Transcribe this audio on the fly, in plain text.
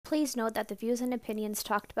Please note that the views and opinions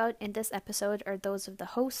talked about in this episode are those of the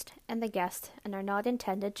host and the guest and are not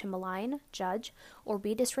intended to malign, judge, or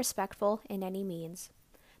be disrespectful in any means.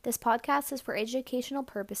 This podcast is for educational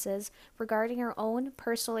purposes regarding our own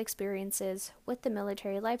personal experiences with the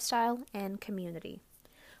military lifestyle and community,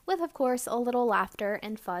 with, of course, a little laughter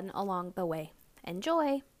and fun along the way.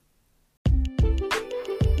 Enjoy!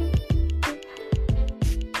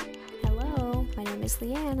 Hello, my name is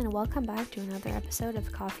Leanne, and welcome back to another episode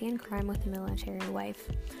of Coffee and Crime with a Military Wife,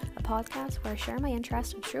 a podcast where I share my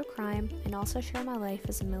interest in true crime and also share my life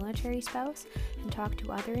as a military spouse and talk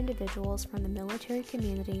to other individuals from the military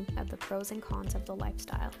community of the pros and cons of the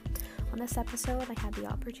lifestyle. On this episode, I had the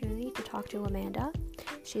opportunity to talk to Amanda.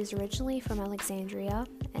 She is originally from Alexandria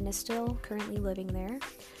and is still currently living there.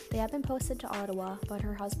 They have been posted to Ottawa, but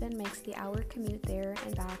her husband makes the hour commute there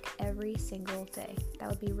and back every single day. That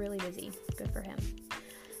would be really busy. Good for him.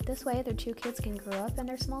 This way, their two kids can grow up in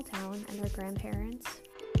their small town and their grandparents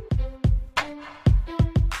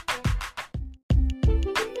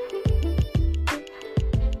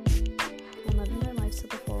and living their lives to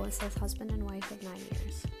the fullest as husband and wife of 9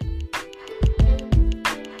 years.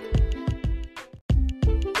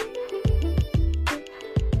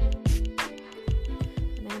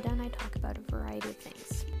 Amanda and I talk about a variety of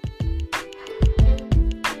things.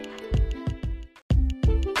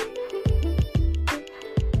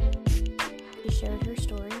 She shared her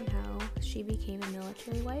story on how she became a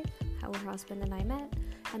military wife, how her husband and I met,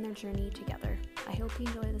 and their journey together. I hope you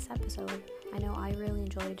enjoy this episode. I know I really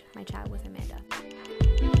enjoyed my chat with Amanda.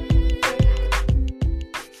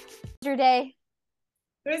 How's your day?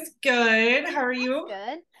 It was good. How are you?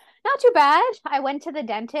 Good. Not too bad. I went to the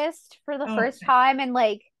dentist for the first time in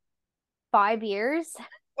like 5 years.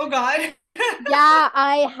 Oh God. Yeah,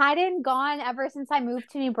 I hadn't gone ever since I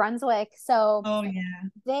moved to New Brunswick. So Oh yeah.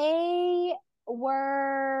 they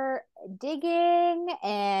were digging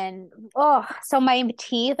and so my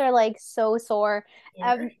teeth are like so sore.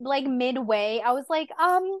 Like midway, I was like,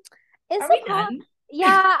 is Are it we done?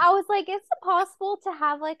 yeah, I was like, is it possible to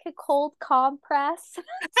have like a cold compress?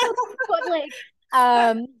 So put like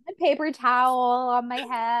a paper towel on my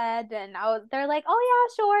head, and they're like, oh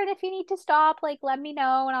yeah, sure, and if you need to stop, like let me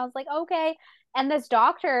know. And I was like, okay. And this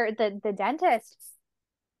doctor, the dentist,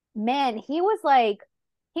 man, he was like,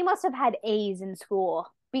 he must have had A's in school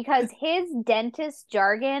because his dentist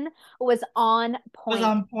jargon was on Was point.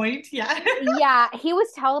 on point. Yeah. Yeah, he was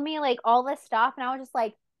telling me like all this stuff, and I was just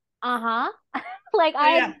like, uh-huh. Like I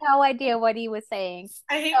had Yeah. no idea what he was saying.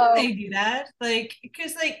 I hate when So they do that. Like,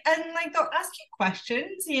 because and they'll ask you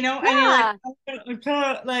questions, and you're like, yeah. oh,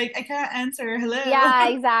 I can't answer. Hello. Yeah,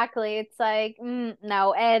 exactly. It's like,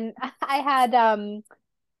 no. And I had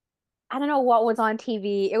I don't know what was on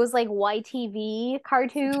TV. It was like YTV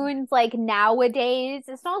cartoons like nowadays.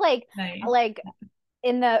 It's not like Nice. like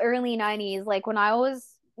in the early 90s, like when I was,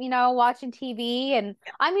 watching TV, and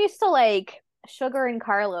I'm used to like Sugar and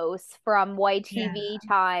Carlos from Yeah. YTV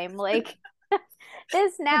time. Like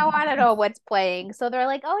this now, I don't know what's playing. So they're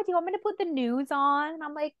like, "Oh, do you want me to put the news on?" And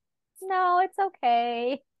I'm like, "No, it's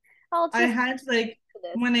okay. I'll I just had like do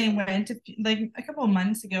this." when I went to like a couple of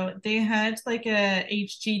months ago, they had like a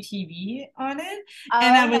HGTV on it,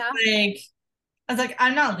 and Oh yeah. I was like,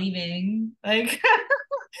 I'm not leaving. Like,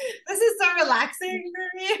 this is so relaxing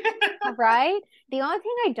for me. Right? The only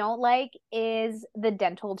thing I don't like is the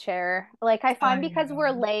dental chair. Like I Oh find because we're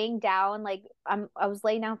yeah. laying down, like I was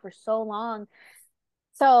laying down for so long.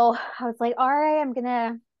 So I was like, all right, I'm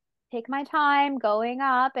gonna take my time going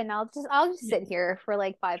up, and I'll just Yeah. sit here for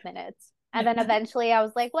like 5 minutes. And then Yeah. eventually I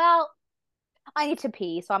was like, well, I need to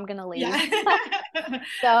pee, so I'm gonna leave. Yeah.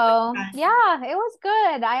 So Fine. yeah, it was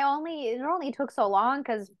good. It only took so long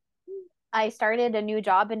because I started a new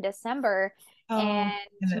job in December, Oh, and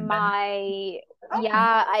and then bed. my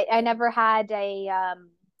yeah, Oh, I never had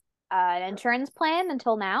an insurance plan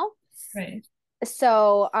until now. right.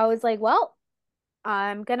 So I was like, well,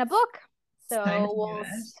 I'm gonna book. It's time So to do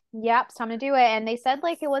it. yep, it's time to do it. And they said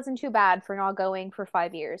like it wasn't too bad for not going for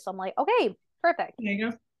 5 years. So I'm like, okay, perfect. There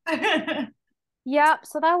you go. Yep.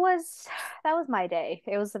 So that was my day.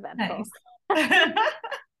 It was eventful. Nice.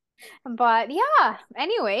 But yeah,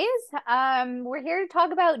 anyways, we're here to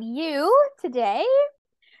talk about you today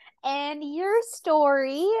and your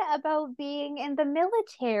story about being in the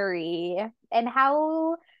military and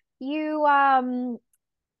how you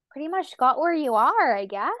pretty much got where you are, I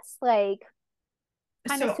guess. Like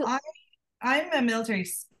kind of So to I'm a military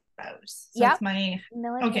spouse. So yep, it's my okay.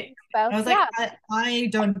 military spouse. I was like, Yeah. I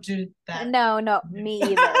don't do that. No, me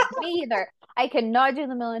either. Me either. I could not do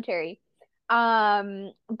the military.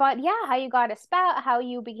 But yeah, how you got a spouse, how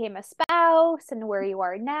you became a spouse, and where you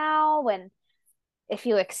are now, and if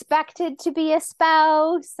you expected to be a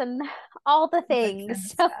spouse, and all the That kind things.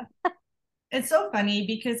 of So, stuff. It's so funny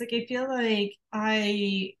because like I feel like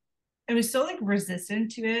I was so like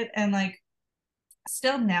resistant to it, and like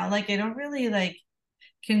still now like I don't really like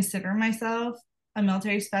consider myself a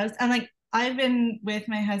military spouse. And like I've been with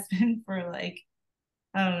my husband for like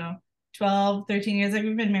I don't know 12, 13 years. Like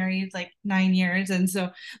we've been married like 9 years, and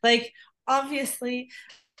so like obviously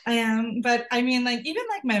I am. But I mean, like even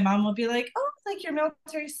like my mom will be like, oh, like your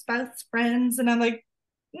military spouse friends, and I'm like,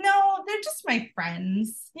 no, they're just my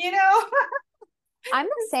friends, you know. I'm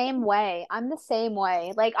the same way. I'm the same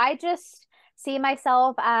way. Like, I just see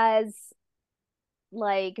myself as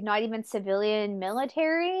like not even civilian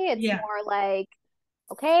military. It's Yeah, more like,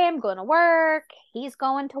 okay, I'm going to work, he's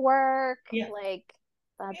going to work. yeah, Like,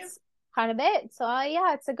 yeah. that's kind of it. So,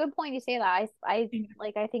 yeah, it's a good point you say that. I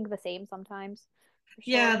think the same sometimes, for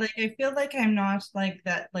Yeah, sure. like I feel like I'm not like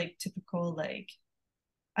that like typical like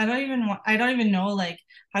I don't even know like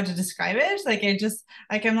how to describe it. Like I just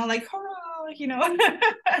like I'm not like hurrah, you know.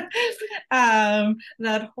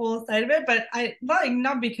 That whole side of it. But I like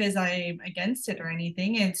not because I'm against it or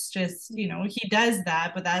anything. It's just, you Mhm. know, he does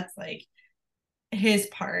that, but that's like his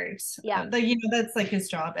part. Yeah. Like, you know, that's like his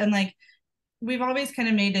job. And like we've always kind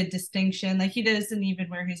of made a distinction. Like he doesn't even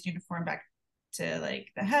wear his uniform back to like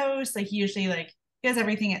the house. Like he usually like he has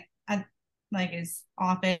everything at like his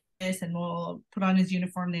office and will put on his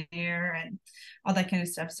uniform there and all that kind of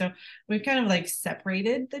stuff. So we've kind of like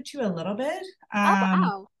separated the two a little bit. Oh,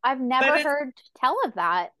 wow. I've But never it's heard tell of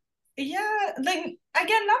that. yeah, like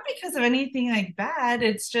again, not because of anything like bad.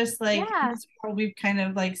 It's just like Yeah. this is how we've kind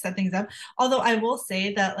of like set things up. Although I will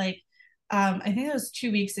say that like I think it was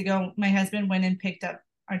 2 weeks ago, my husband went and picked up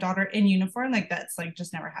our daughter in uniform. Like that's like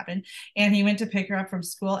just never happened. And he went to pick her up from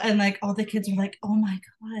school, and like all the kids were like, "Oh my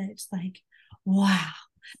God, it's like wow,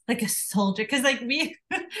 like a soldier." Because like we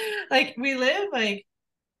like we live like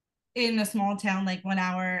in a small town, like 1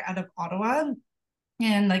 hour out of Ottawa,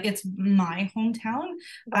 and like it's my hometown.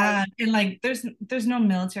 Right. And like there's no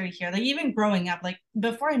military here. Like even growing up, like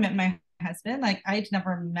before I met my husband, like I'd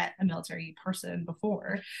never met a military person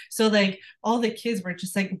before. So like all the kids were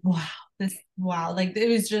just like, wow, this wow. Like it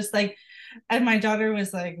was just like, and my daughter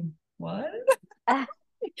was like, what?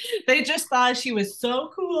 They just thought she was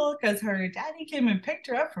so cool because her daddy came and picked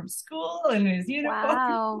her up from school in his uniform.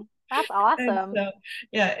 Wow. That's And awesome. so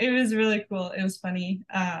yeah, it was really cool. It was funny.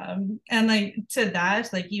 And like to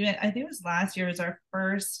that, like even I think it was last year was our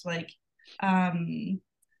first like um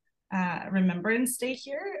Remembrance Day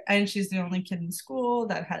here. And she's the only kid in school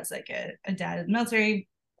that has like a dad in the military.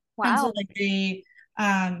 And so Wow. like they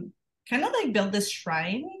kind of like built this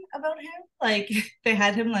shrine about him. Like they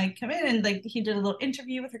had him like come in and like he did a little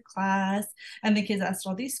interview with her class, and the kids asked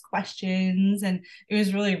all these questions, and it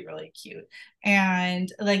was really, really cute.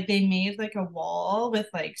 And like they made like a wall with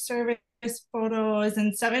like service photos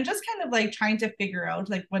and stuff, and just kind of like trying to figure out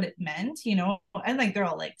like what it meant, you know. And like they're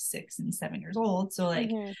all like 6 and 7 years old, so like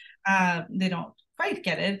Hmm. they don't quite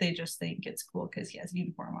get it. They just think it's cool because he has a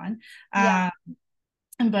uniform on. Yeah.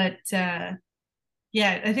 But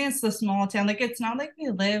yeah, I think it's the small town. Like it's not like we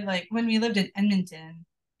live like when we lived in Edmonton,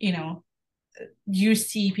 you know, you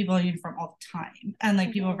see people in uniform all the time, and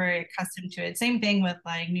like people are Hmm. very accustomed to it. Same thing with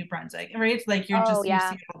like New Brunswick, right? It's like Oh, you yeah.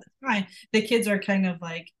 see it all the time. The kids are kind of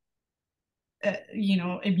like you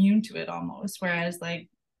know, immune to it almost, whereas like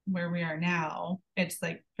where we are now, it's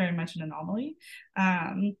like very much an anomaly.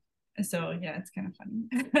 Um, so yeah, it's kind of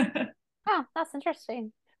funny. Oh, that's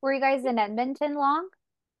interesting. Were you guys in Edmonton long?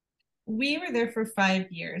 We were there for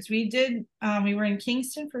 5 years. We were in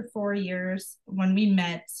Kingston for 4 years when we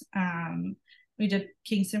met. We did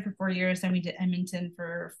Kingston for 4 years, and we did Edmonton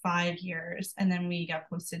for 5 years, and then we got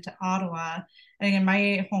posted to Ottawa. And again,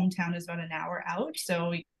 my hometown is about an hour out, so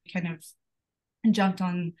we kind of jumped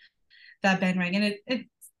on that bandwagon. It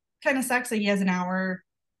kind of sucks that he has an hour,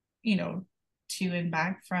 you know, to and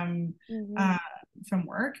back Hmm. uh, from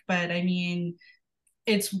work, but I mean,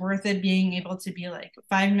 it's worth it being able to be like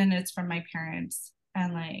 5 minutes from my parents,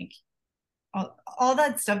 and like all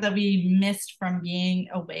that stuff that we missed from being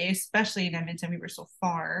away, especially in Edmonton. We were so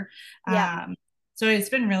far. Yeah. So it's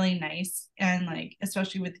been really nice. And like,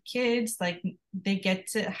 especially with the kids, like they get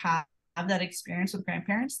to have that experience with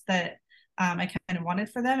grandparents that I kind of wanted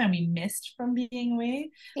for them and we missed from being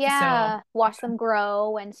away. So Yeah. Watch them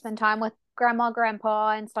grow and spend time with grandma,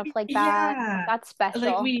 grandpa, and stuff like that. yeah, That's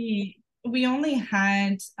like special. we only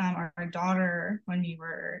had our daughter when we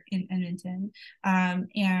were in Edmonton, and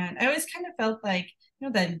I always kind of felt like, you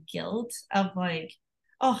know, that guilt of like,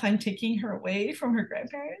 oh, I'm taking her away from her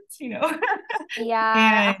grandparents, you know.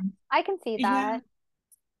 Yeah, And I can see yeah, that.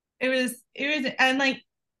 it was and like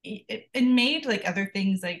it made like other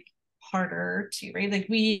things like harder too, right? Like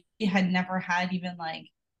we had never had even like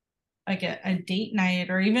a date night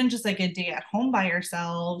or even just like a day at home by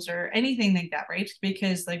ourselves or anything like that, right?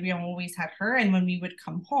 Because like we always had her, and when we would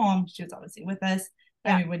come home, she was obviously with us,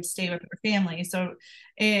 and Yeah. we would stay with her family. So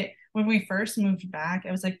it when we first moved back,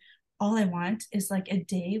 it was like all I want is like a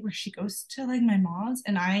day where she goes to like my mom's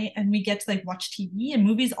and we get to like watch TV and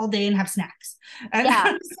movies all day and have snacks. And I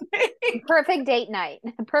Yeah. was like, Perfect date night.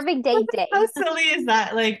 Perfect date how day. silly is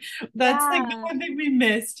that? Like that's like the Yeah, one thing we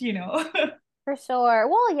missed, you know? for sure.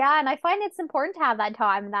 Well, yeah, and I find it's important to have that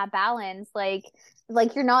time and that balance. Like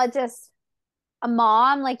you're not just a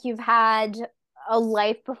mom, like you've had a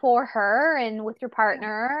life before her and with your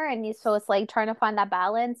partner, and so it's like trying to find that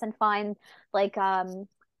balance and find like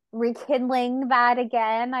rekindling that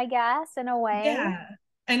again, I guess, in a way. Yeah.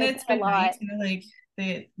 And It can it's be a been lot. nice, you know, like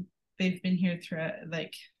they've been here through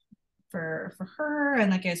like for her,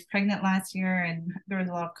 and like I was pregnant last year and there was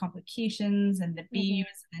a lot of complications and the baby Hmm.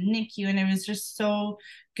 was in the NICU, and it was just so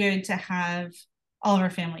good to have all of our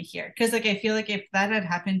family here. Cause like I feel like if that had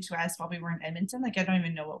happened to us while we were in Edmonton, like I don't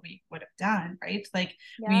even know what we would have done, right? Like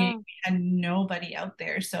we Yeah, had nobody out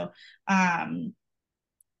there. So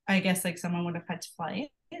I guess like someone would have had to fly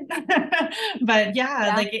in. But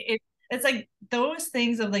yeah, yeah. like it's like those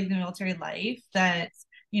things of like the military life that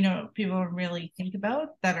people really think about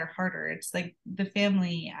that are harder. It's like the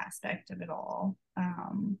family aspect of it all,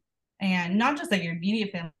 and not just like your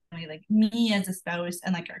immediate family, like me as a spouse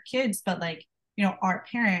and like our kids, but like our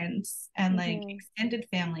parents and like Hmm. extended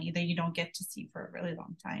family that you don't get to see for a really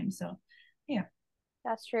long time. So yeah.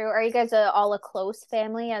 That's true. Are you guys all a close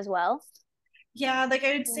family as well? Yeah, like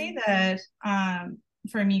I would say Mm. that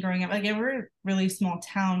for me growing up, like we're a really small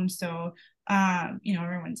town, so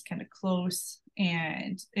everyone's kind of close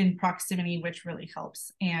and in proximity, which really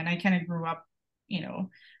helps. And I kind of grew up, you know,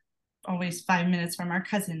 always 5 minutes from our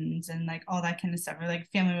cousins and like all that kind of stuff. Or like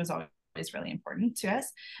family was always really important to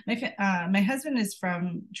us. My husband is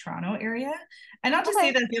from Toronto area, and not to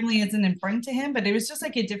say Okay. that family isn't important to him, but it was just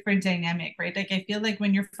like a different dynamic, right? Like I feel like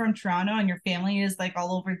when you're from Toronto and your family is like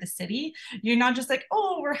all over the city, you're not just like,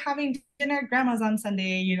 oh, we're having dinner at grandma's on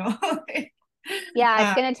Sunday, you know. Yeah,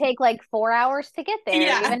 it's uh, gonna take like 4 hours to get there,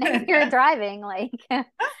 yeah. even if you're driving. Like,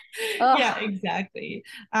 Yeah, oh, exactly.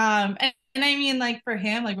 And I mean, like for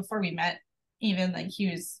him, like before we met, even like he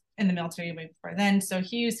was in the military way before then, so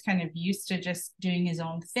he was kind of used to just doing his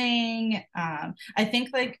own thing. I think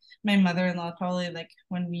like my mother-in-law probably like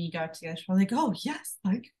when we got together, she was like, oh yes,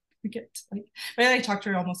 like we get to, like I talk to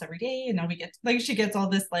her almost every day, and now we get like she gets all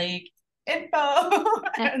this like info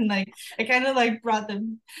and like it kind of like brought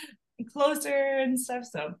them closer and stuff.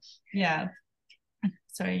 So yeah.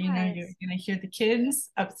 Sorry, you're nice. gonna hear the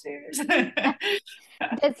kids upstairs.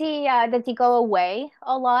 Does he go away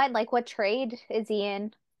a lot? Like, what trade is he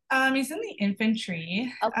in? He's in the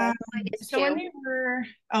infantry. Okay, I is So when two we were,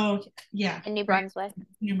 oh yeah, in New right, Brunswick.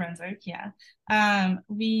 New Brunswick, yeah.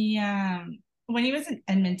 We when he was in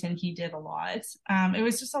Edmonton, he did a lot. It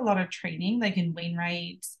was just a lot of training, like in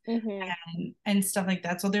Wainwright Hmm. and stuff like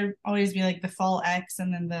that. So there'd always be like the fall X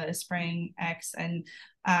and then the spring X, and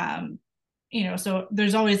um, so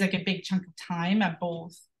there's always like a big chunk of time at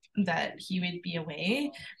both that he would be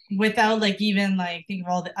away without like even like think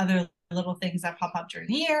of all the other little things that pop up during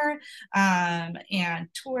the year, and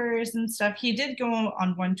tours and stuff. He did go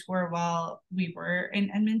on one tour while we were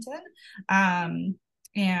in Edmonton, um,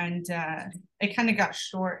 and it kind of got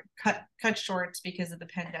cut short because of the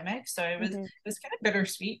pandemic. So Hmm. it was kind of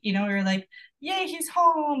bittersweet. We were like, yay, he's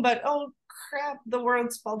home, but oh crap, the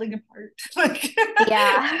world's falling apart. Like,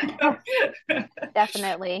 Yeah,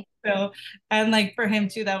 definitely. so, and like for him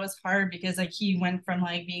too, that was hard because like he went from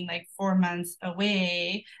like being like 4 months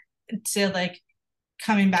away to like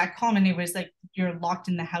coming back home, and it was like you're locked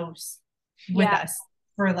in the house with Yeah, us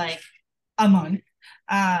for like a month.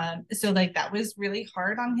 So like that was really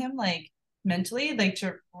hard on him, like mentally, like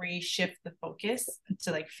to reshift the focus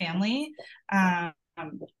to like family. Um,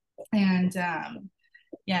 and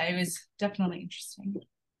Yeah, it was definitely interesting.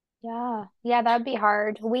 yeah, yeah. That'd be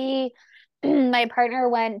hard. My partner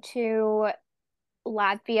went to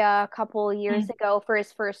Latvia a couple years Mm, ago for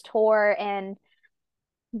his first tour, and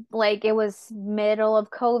like it was middle of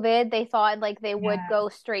COVID. They thought like they would yeah. go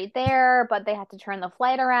straight there, but they had to turn the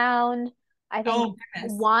flight around, I think Oh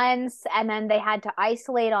goodness. once, and then they had to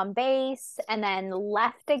isolate on base and then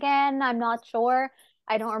left again. I'm not sure.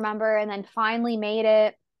 I don't remember. And then finally made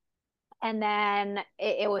it. And then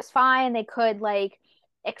it was fine. They could like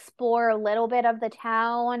explore a little bit of the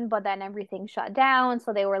town, but then everything shut down.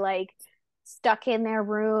 So they were like stuck in their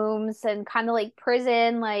rooms and kind of like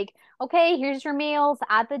prison, like, okay, here's your meals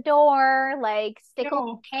at the door, like stick a little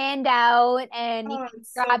No. hand out and you Oh, can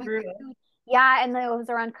it's so grab your brutal. food. Yeah, and then it was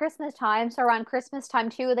around Christmas time. So around Christmas time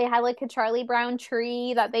too, they had like a Charlie Brown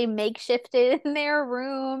tree that they makeshifted in their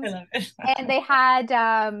I rooms. love it. And they had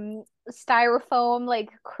styrofoam like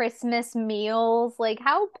Christmas meals. Like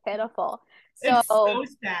how pitiful. It's So so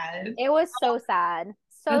sad. it was so sad.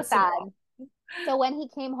 So That's so sad. awful. So when he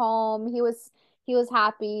came home, he was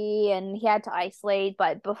happy and he had to isolate,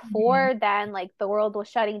 but Mhm. before then, like the world was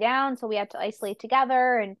shutting down, so we had to isolate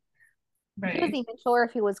together and he wasn't Right. even sure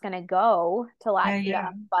if he was gonna go to Yeah, Latvia.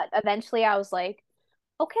 yeah. But eventually I was like,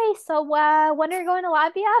 okay, so when are you going to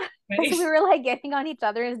Latvia? Because we Right. were like getting on each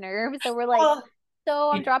other's nerves. So we're like, Oh,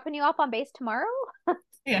 so I'm yeah. dropping you off on base tomorrow?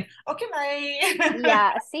 Yeah. Okay, bye.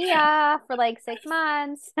 Yeah, see ya for like 6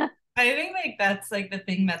 months. I think like that's like the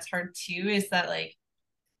thing that's hard too is that like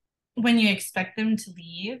when you expect them to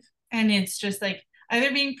leave and it's just like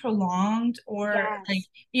either being prolonged or like Yes,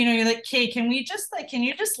 you're like, okay, can we just like can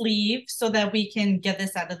you just leave so that we can get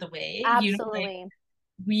this out of the way? Like absolutely.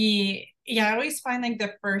 I always find like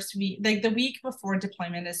the first week, like the week before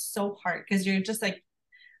deployment is so hard because you're just like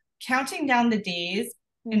counting down the days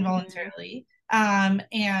Hmm. involuntarily.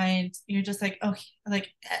 And you're just like, okay, like,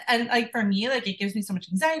 and like for me, like it gives me so much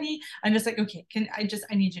anxiety. I'm just like, okay,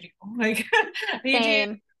 I need you to go. Like, I need you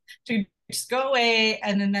Same. to just go away.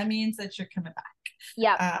 And then that means that you're coming back.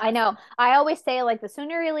 Yep, I know. I always say like the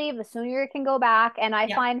sooner you leave, the sooner you can go back. And I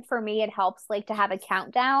Yeah, find for me it helps like to have a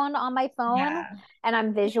countdown on my phone yeah, and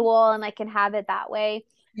I'm visual and I can have it that way.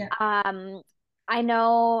 yeah, Um, I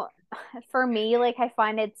know for me, like I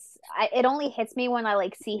find it only hits me when I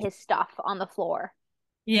like see his stuff on the floor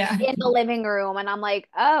yeah, in the living room and I'm like,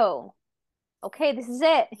 oh, okay, this is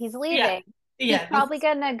it. He's yeah, leaving. He's yeah. This probably is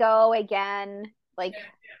gonna go again, like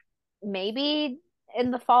maybe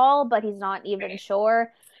in the fall, but he's not even great.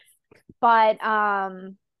 sure. But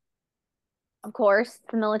of course,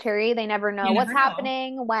 the military, they never know You what's never know.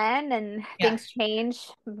 happening when and Yeah. things change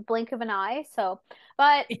with the blink of an eye. So,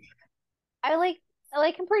 but I like I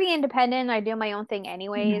like him pretty independent. I do my own thing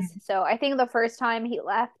anyways. Mhm. So, I think the first time he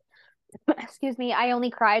left, excuse me, I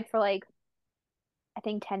only cried for like I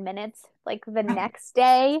think 10 minutes like the Oh, next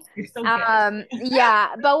day. you're so good.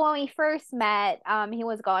 Yeah, but when we first met, he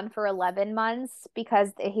was gone for 11 months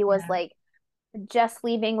because he was Yeah. like just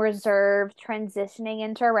leaving reserve, transitioning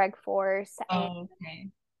into reg force, and Oh,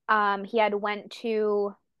 okay. he had went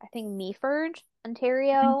to I think Meaford,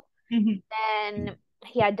 Ontario. Mhm. Then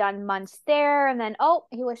he had done months there, and then oh,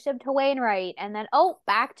 he was shipped to Wainwright, and then oh,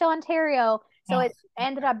 back to Ontario. So Oh, it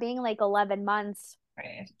ended up being like 11 months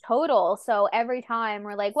right. total. So every time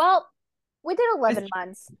we're like, well, we did It's, 11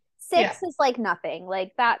 months. yeah. 6 is like nothing.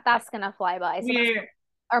 Like that's gonna fly by. So that's We're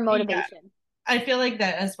our yeah. motivation. I feel like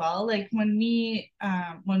that as well. Like when we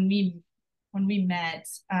met,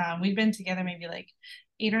 we'd been together maybe like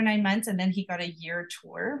 8 or 9 months, and then he got a year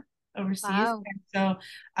tour overseas. Wow. And so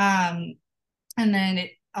and then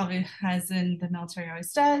it obviously, as in the military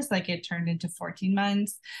always does, like it turned into 14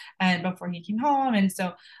 months and before he came home. And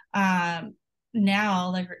so now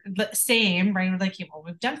like the same, right? Like, well,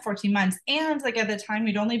 we've done 14 months. And like at the time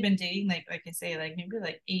we'd only been dating like I say, like maybe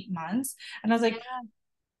like 8 months. And I was like, Yeah.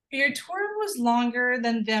 your tour was longer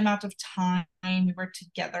than the amount of time we were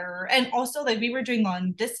together. And also, like, we were doing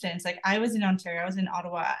long distance. Like, I was in Ontario, I was in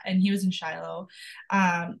Ottawa, and he was in Shiloh.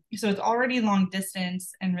 So it's already long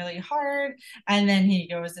distance and really hard. And then he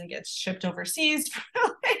goes and gets shipped overseas for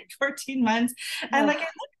like 14 months. And like, I Ugh,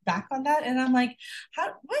 look back on that and I'm like,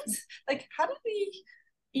 what? Like, how did we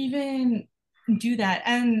even do that?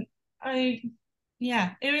 And I,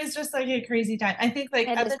 yeah, it was just like a crazy time. I think, like,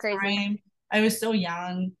 it at is the crazy. time, I was so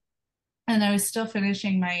young and I was still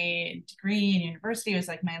finishing my degree in university. It was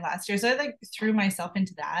like my last year. So I like threw myself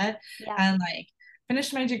into that Yeah. and like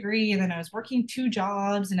finished my degree. And then I was working 2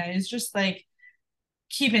 jobs and I was just like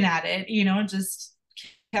keeping at it, just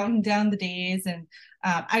counting down the days. And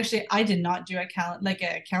actually, I did not do a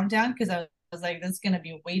countdown because I was like, this is going to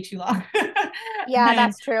be way too long. Yeah, And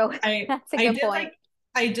that's true. I, That's a I good did point.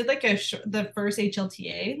 like, the first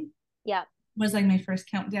HLTA Yeah. was like my first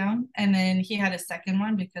countdown, and then he had a second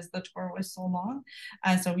one because the tour was so long,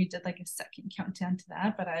 so we did like a second countdown to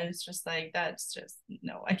that. But I was just like, that's just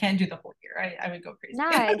no, I can't do the whole year. I would go crazy.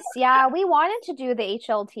 Nice. Yeah, we wanted to do the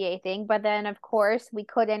HLTA thing, but then of course we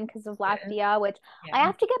couldn't because of Latvia, which I Yeah.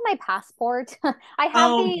 have to get my passport. I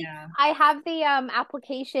have Oh the yeah. I have the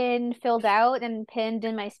application filled out and pinned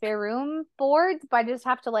in my spare room board, but I just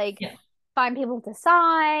have to like Yeah. find people to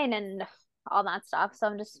sign and all that stuff. So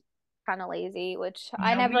I'm just kind of lazy, which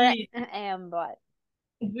I Yeah, never we am, but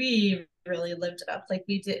we really lived it up. Like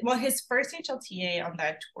we did. Well, his first HLTA on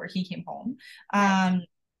that tour, he came home. nice.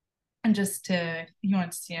 And just to he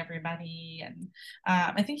wanted to see everybody, and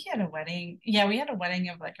I think he had a wedding. Yeah, we had a wedding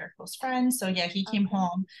of like our close friends, so yeah, he came Okay.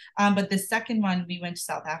 home. But the second one we went to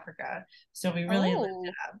South Africa, so we really lived it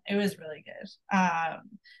Oh. up. It was really good.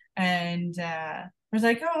 And we're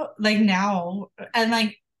like, oh, like now, and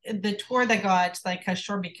like the tour that got like cut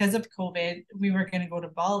short because of COVID, we were going to go to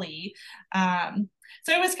Bali.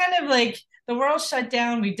 So it was kind of like the world shut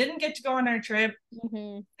down, we didn't get to go on our trip.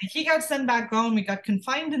 Hmm. He got sent back home, we got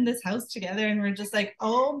confined in this house together, and we're just like,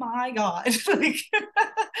 oh my god. Like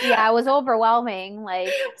Yeah, it was overwhelming.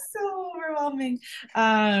 Like, so overwhelming.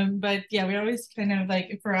 But yeah, we always kind of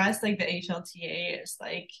like, for us, like the HLTA is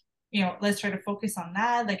like, let's try to focus on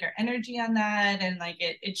that, like our energy on that, and like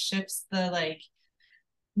it shifts the like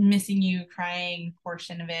missing you crying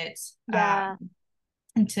portion of it. yeah.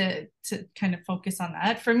 And to kind of focus on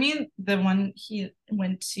that. For me, the one he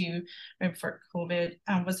went to right before COVID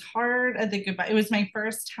was hard at the goodbye. It was my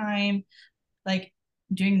first time like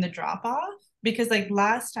doing the drop off, because like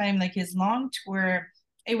last time, like his long tour,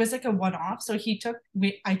 it was like a one off. So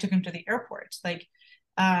I took him to the airport, like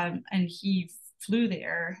and he flew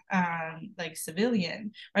there like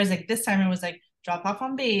civilian. Whereas like this time it was like drop off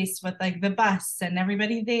on base with like the bus and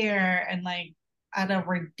everybody there, and like at a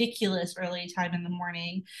ridiculous early time in the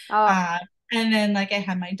morning. Oh, Uh, and then like I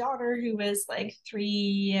had my daughter who was like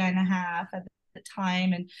 3.5 at the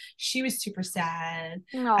time, and she was super sad.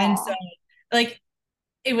 And so no. like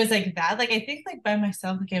it was like that. Like I think like by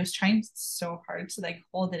myself, like I was trying so hard to like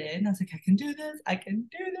hold it in. I was like, I can do this, I can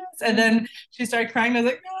do this. And Hmm. then she started crying. I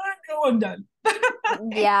was like, no, no, I'm done.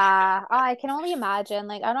 Yeah. Oh, I can only imagine.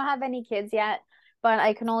 Like, I don't have any kids yet, but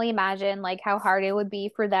I can only imagine like how hard it would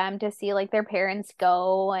be for them to see like their parents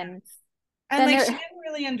go and And then like she they're didn't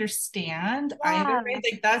really understand either, yeah. right?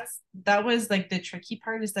 Like that was like the tricky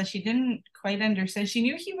part, is that she didn't quite understand. She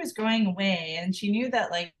knew he was going away, and she knew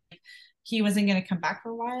that like he wasn't going to come back for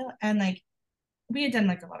a while. And like we had done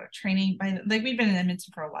like a lot of training like we'd been in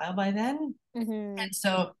Edmonton for a while by then. Hmm. And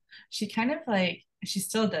so she kind of like, she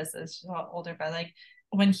still does this, she's a lot older, but like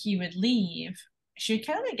when he would leave, she would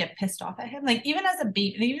kind of like get pissed off at him. Like even as a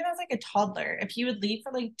baby, even as like a toddler, if he would leave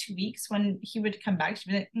for like 2 weeks, when he would come back,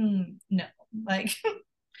 she'd be like, no, like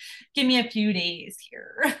give me a few days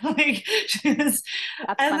here. Like she was,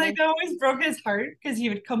 That's and like funny. that always broke his heart, because he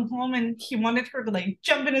would come home and he wanted her to like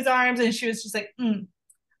jump in his arms, and she was just like,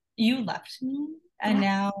 you left me, and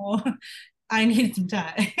now I need some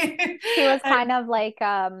time. He was And kind of like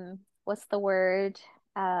what's the word?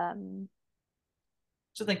 Um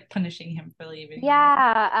just like punishing him for leaving,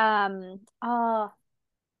 yeah, oh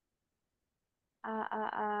uh, uh,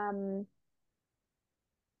 um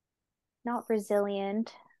not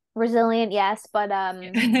resilient. Resilient, yes, but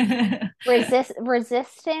yeah.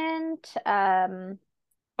 resistant.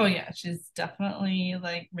 Oh yeah, she's definitely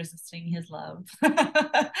like resisting his love.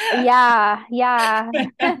 Yeah, yeah.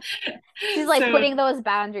 She's like So, putting those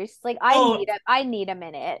boundaries. Like oh I need a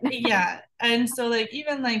minute. yeah. And so like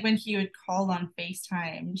even like when he would call on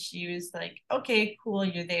FaceTime, she was like, okay, cool,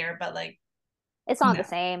 you're there, but like It's not no. the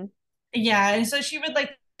same. Yeah. And so she would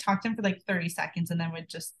like talk to him for like 30 seconds and then would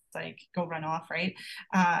just like go run off, right?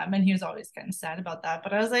 And he was always kind of sad about that.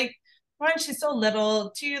 But I was like, one, she's so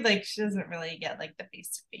little. Two, like she doesn't really get like the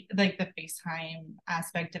face to face, like the FaceTime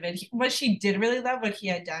aspect of it. What she did really love, what he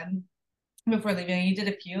had done before leaving, he did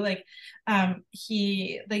a few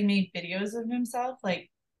he like made videos of himself, like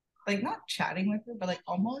not chatting with her, but like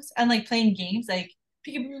almost, and like playing games like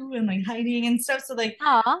peekaboo and like hiding and stuff. So like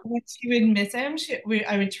Aw. when she would miss him,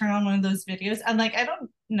 I would turn on one of those videos, and like I don't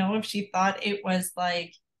know if she thought it was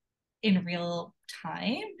like in real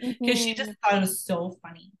time, because she just Hmm. thought it was so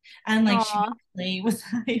funny, and like she Aw. would play with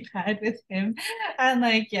the iPad with him, and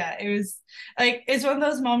like yeah, it was like it's one of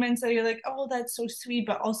those moments that you're like, oh, that's so sweet,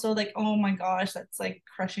 but also like, oh my gosh, that's like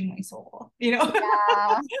crushing my soul, you know.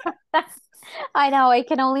 Yeah. I know. I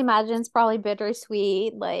can only imagine it's probably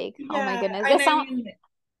bittersweet. Like, oh my Yeah, goodness. and This I sound mean,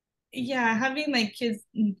 yeah, having like kids,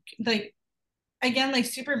 like again, like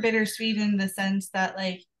super bittersweet in the sense that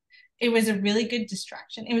like it was a really good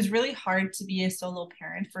distraction. It was really hard to be a solo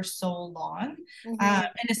parent for so long, hmm.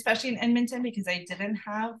 and especially in Edmonton, because I didn't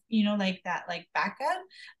have like that like backup,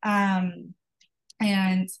 um,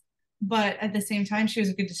 and but at the same time she was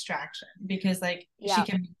a good distraction, because like she Yeah.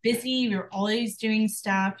 can be busy, we were always doing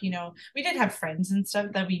stuff, we did have friends and stuff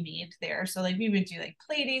that we made there, so like we would do like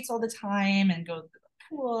play dates all the time and go to the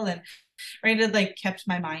pool, and right, it like kept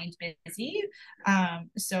my mind busy.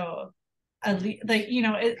 So like,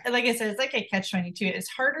 like I said, it's like a catch-22. It's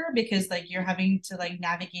harder because like you're having to like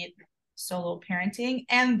navigate solo parenting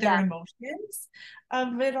and their Yeah. emotions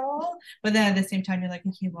of it all, but then at the same time you're like,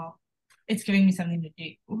 okay, well, it's giving me something to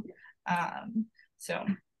do. So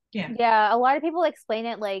yeah. Yeah, a lot of people explain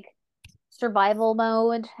it like survival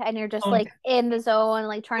mode, and you're just Oh like yeah. in the zone,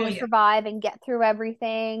 like trying Oh to yeah. survive and get through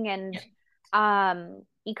everything. Yeah. And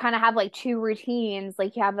you kind of have like two routines.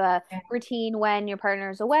 Like you have a Yeah. routine when your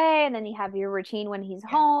partner's away, and then you have your routine when he's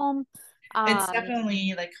Yeah. home. It's Um,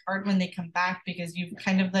 definitely like hard when they come back because you've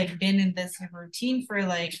kind of like been in this routine for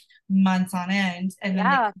like months on end, and then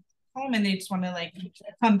they yeah. come home and they just want to like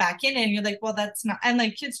come back in, and you're like, well, that's not. And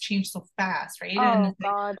like kids change so fast, right? And Oh it's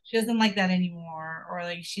like God. she doesn't like that anymore, or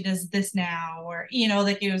like she does this now, or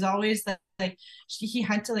like it was always like he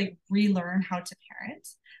had to like relearn how to parent,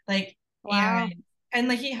 like, Wow. and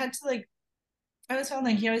like he had to like, I was found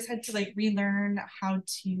like he always had to like relearn how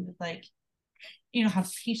to like,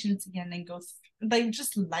 have patience again and go like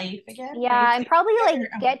just life again, right? Yeah, It's and like probably like better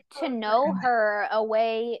and get to better know and like, her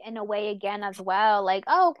away in a way again as well. Like,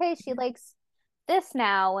 oh, okay, she likes this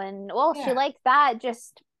now, and well, she yeah, liked that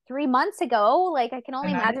just 3 months ago. Like, I can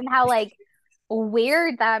only imagine. imagine how like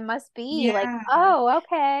weird that must be. Like, Yeah, oh,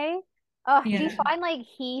 okay. Oh, do you yeah. find like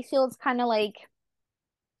he feels kind of like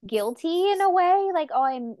guilty in a way? Like, oh,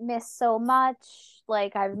 I miss so much.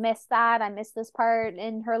 Like, I've missed that. I missed this part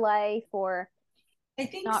in her life, or I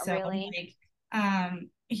think not so. really. Like,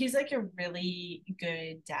 he's like a really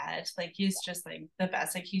good dad. Like, he's just like the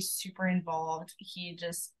best. Like, he's super involved. He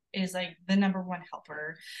just is like the number one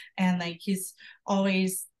helper, and like he's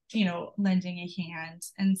always, lending a hand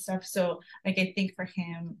and stuff. So, like, I think for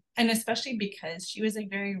him, and especially because she was like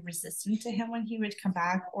very resistant to him when he would come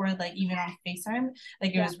back, or like even on FaceTime,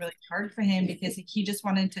 like it Yeah. was really hard for him because like, he just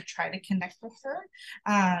wanted to try to connect with her.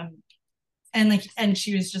 Um, and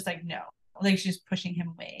she was just like, no, like she's pushing him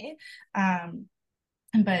away. um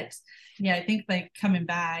but yeah, I think like coming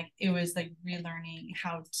back it was like relearning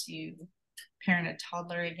how to parent a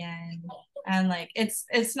toddler again. And like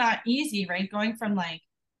it's not easy, right, going from like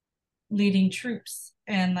leading troops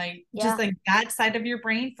and like just Yeah. like that side of your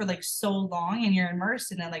brain for like so long, and you're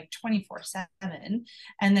immersed in it like 24/7,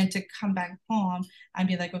 and then to come back home and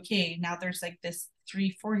be like, okay, now there's like this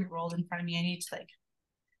 3 4 year old in front of me, I need to like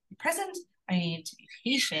be present, I need to be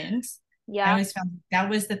patient. I Yeah. always found that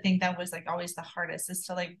was the thing that was like always the hardest, is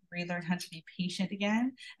to like relearn how to be patient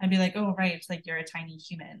again and be like, oh right, it's like you're a tiny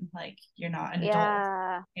human, like you're not an adult.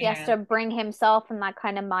 Yeah. He has And to bring himself in that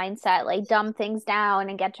kind of mindset, like dumb things down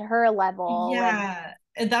and get to her level. And yeah,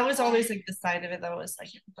 and that was always like the side of it that was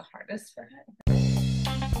like the hardest for her.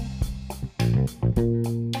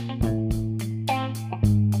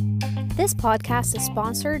 this podcast is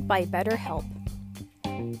sponsored by BetterHelp.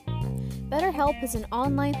 BetterHelp is an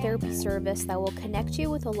online therapy service that will connect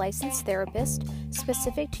you with a licensed therapist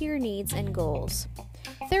specific to your needs and goals.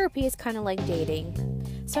 Therapy is kind of like dating.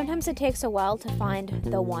 Sometimes it takes a while to find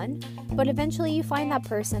the one, but eventually you find that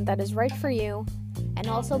person that is right for you and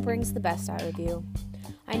also brings the best out of you.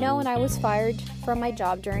 I know when I was fired from my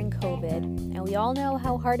job during COVID, and we all know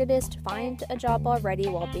how hard it is to find a job already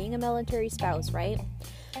while being a military spouse, right?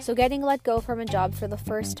 So getting let go from a job for the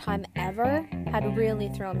first time ever had really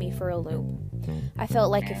thrown me for a loop. I felt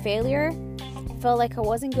like a failure, felt like I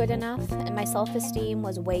wasn't good enough, and my self-esteem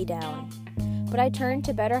was way down. But I turned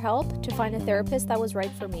to BetterHelp to find a therapist that was right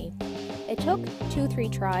for me. It took 2-3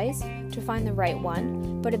 tries to find the right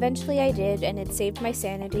one, but eventually I did, and it saved my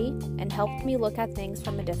sanity and helped me look at things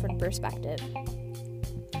from a different perspective.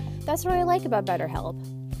 That's what I like about BetterHelp.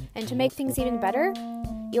 And to make things even better,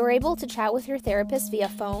 you're able to chat with your therapist via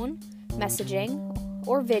phone, messaging,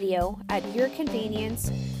 or video at your convenience,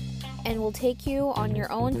 and will take you on your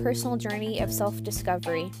own personal journey of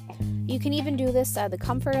self-discovery. You can even do this at the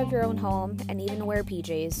comfort of your own home and even wear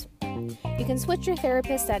PJs. You can switch your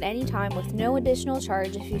therapist at any time with no additional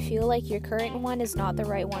charge if you feel like your current one is not the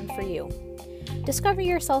right one for you. Discover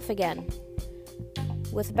yourself again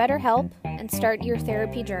with BetterHelp and start your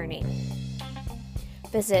therapy journey.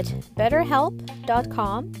 Visit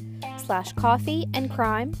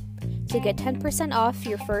betterhelp.com/coffeeandcrime to get 10% off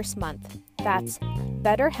your first month. That's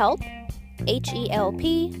BetterHelp,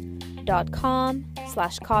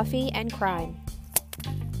 HELP.com/coffeeandcrime.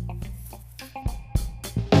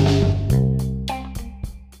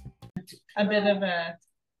 A bit of a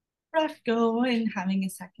rough go in having a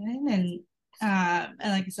second, and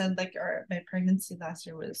like I said, like my pregnancy last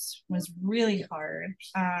year was really hard.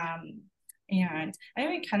 And I think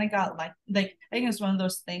we kind of got like I think it was one of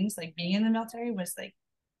those things, like being in the military was like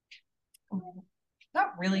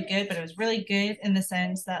not really good, but it was really good in the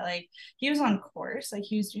sense that like he was on course, like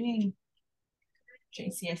he was doing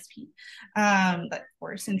JCSP, that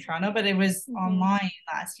course in Toronto, but it was online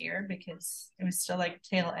last year because it was still like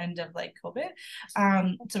tail end of like COVID.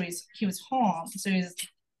 So he was home, so he was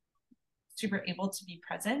super able to be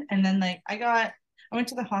present. And then like I went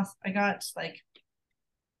to the hospital, I got like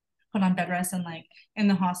put on bed rest and like in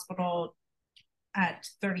the hospital at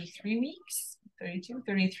 33 weeks, 32,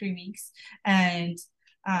 33 weeks. And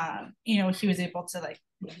you know, he was able to like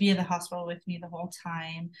be in the hospital with me the whole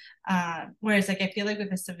time. Whereas like I feel like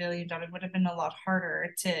with a civilian job, it would have been a lot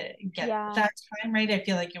harder to get that time, right? I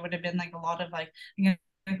feel like it would have been like a lot of like, I'm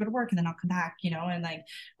gonna go to work and then I'll come back, you know, and like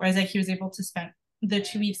whereas like he was able to spend the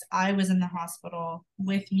 2 weeks I was in the hospital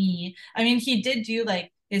with me. I mean, he did do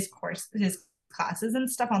like his classes and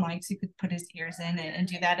stuff online, so he could put his ears in and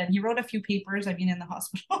do that. And he wrote a few papers, I mean, in the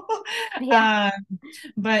hospital.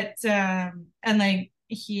 But and like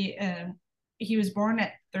he was born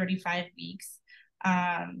at 35 weeks,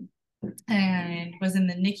 and was in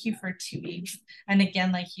the NICU for 2 weeks. And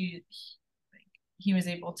again, like he was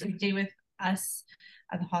able to stay with us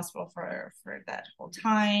at the hospital for that whole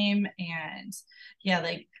time. And yeah,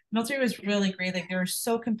 like military was really great. Like they were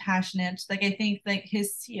so compassionate. Like I think like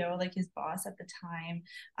his CO, like his boss at the time,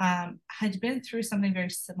 had been through something very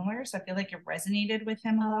similar, so I feel like it resonated with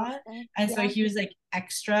him a lot. And so he was like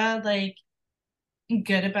extra like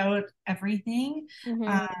good about everything.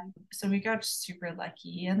 So we got super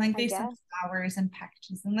lucky, and like they sent flowers and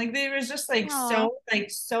packages, and like they was just like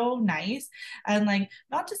so nice. And like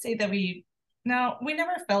not to say that we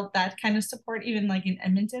never felt that kind of support even like in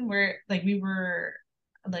Edmonton, where like we were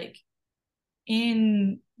like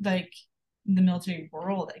in like the military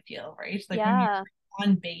world, I feel, right? Like when you're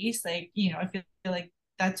on base, like, you know, I feel like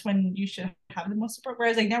that's when you should have the most support.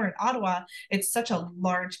 Whereas like now we're in Ottawa, it's such a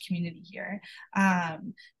large community here.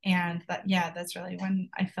 And that's really when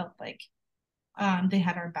I felt like they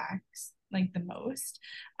had our backs like the most.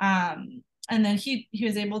 And then he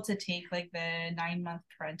was able to take like the 9-month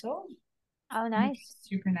parental. Oh, nice.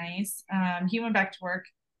 Super nice. He went back to work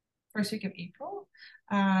first week of April.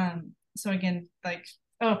 So again, like,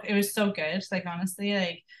 it was so good. Like honestly,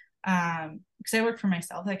 like, because I work for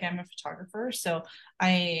myself, like I'm a photographer, so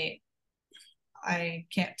I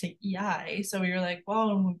can't take EI. So we were like,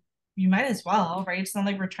 well, you might as well, right? It's not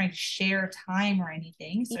like we're trying to share time or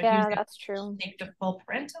anything. So he was that's true. Take the full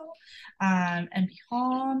parental, and be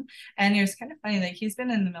home. And it was kind of funny, like he's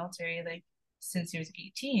been in the military like since he was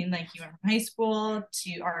 18. Like he went from high school to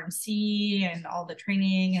RMC and all the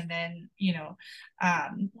training, and then, you know,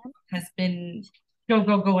 has been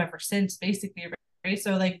go ever since, basically, right?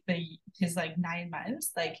 So like his like 9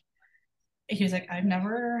 months, like he was like, I've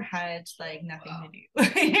never had like nothing to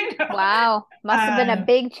do. You know? Wow, must have been a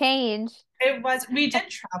big change. It was. We did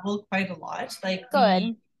travel quite a lot. Like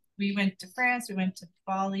good. We went to France, we went to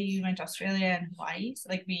Bali, we went to Australia and Hawaii. So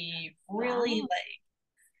like we really like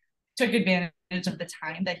took advantage of the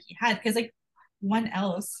time that he had, because like when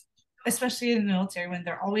else, especially in the military, when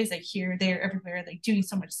they're always like here, there, everywhere, like doing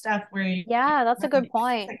so much stuff, where that's a good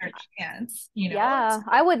point. Like our chance, you know.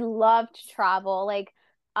 I would love to travel. Like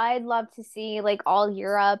I'd love to see like all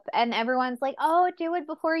Europe, and everyone's like, oh, do it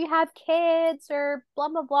before you have kids or blah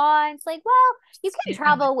blah blah. And it's like, well, you can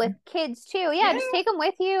travel with kids too. Just take them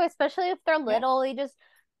with you, especially if they're little. You just,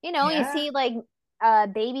 you know, you see like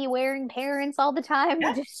baby wearing parents all the time.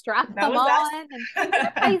 You just strap them on. And,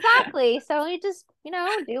 exactly. So you just, you know,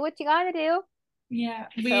 do what you gotta do. Yeah,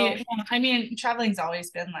 I mean, traveling's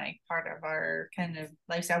always been like part of our kind of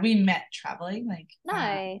lifestyle. We met traveling, like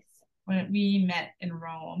nice. When we met in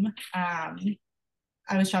Rome. I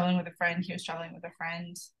was traveling with a friend, he was traveling with a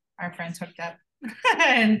friend, our friends hooked up.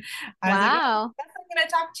 And I was like, oh, I'm gonna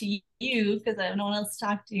talk to you because I have no one else to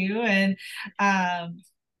talk to. And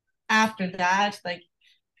after that, like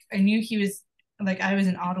I knew he was like, I was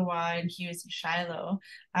in Ottawa and he was in Shiloh.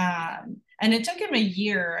 And it took him a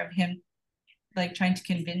year of him like trying to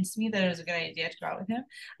convince me that it was a good idea to go out with him.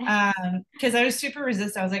 Because I was super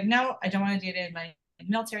resistant. I was like, no, I don't want to do it in my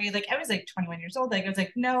military. Like I was like 21 years old. Like I was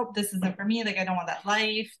like, no, this isn't for me. Like I don't want that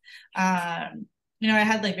life. You know, I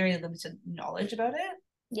had like very limited knowledge about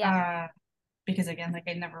it. Because again, like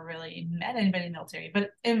I never really met anybody in the military.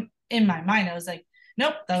 But in my mind, I was like,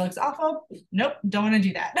 nope, that looks awful. Nope, don't want to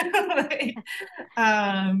do that. Like,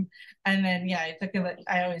 and then it took it.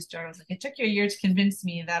 I always joke, I was like, it took you a year to convince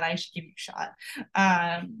me that I should give you a shot.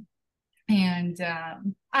 I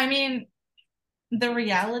mean, the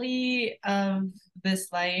reality of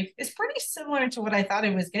this life is pretty similar to what I thought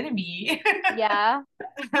it was gonna be.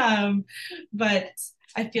 But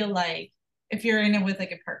I feel like if you're in it with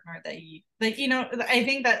like a partner that you like, you know, I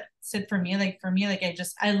think that's it for me. Like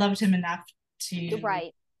I loved him enough to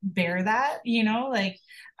bear that, like,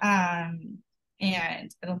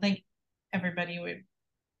 and I don't think everybody would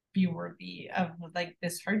be worthy of like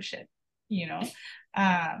this hardship, you know.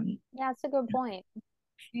 Yeah, that's a good point.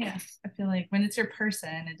 Yeah, I feel like when it's your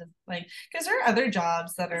person, it does like, because there are other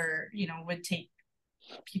jobs that are, would take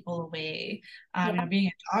people away. Yeah. Being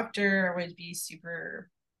a doctor would be super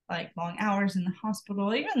like long hours in the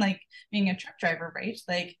hospital, even like being a truck driver, right?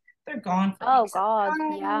 Like they're gone for Oh weeks at God.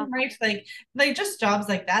 a Yeah. time, right? Like just jobs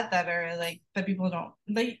like that are like that people don't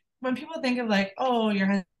like. When people think of like, oh,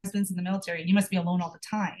 your husband's in the military, you must be alone all the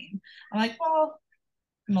time. I'm like, well,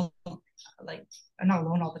 like I'm not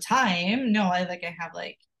alone all the time. No, I have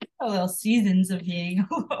like a little seasons of being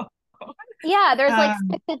alone. Yeah, there's like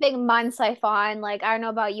Um, specific months I find. Like I don't know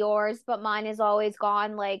about yours, but mine is always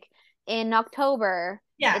gone like in October.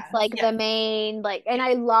 yeah, It's like yeah, the main like, and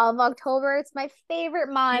I love October. It's my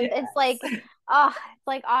favorite month. It's yes. like, it's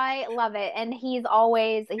like I love it. And he's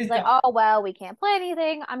He's like, gone. oh well, we can't play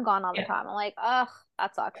anything. I'm gone all the Yeah, time. I'm like,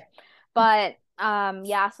 that sucks. But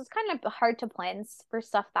yeah, so it's kind of hard to plan for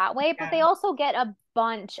stuff that way. But they yeah. also get a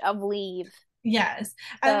bunch of leave. Yes.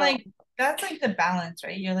 And So like that's like the balance,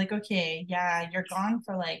 right? You're like, okay, yeah, you're gone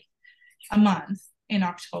for like a month in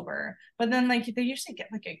October, but then like they usually get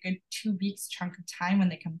like a good 2 weeks chunk of time when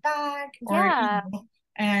they come back, or yeah,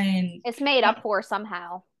 and it's made uh, up for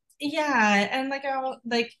somehow. yeah, and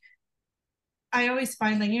I always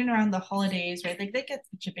find like even around the holidays, right? Like they get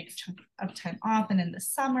such a big chunk of time off, and in the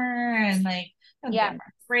summer, and like they get Yeah.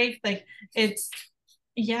 more break. Like it's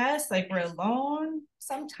yes, like we're alone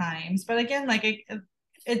sometimes, but again, like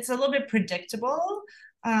it's a little bit predictable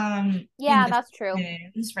in Yeah, the that's true.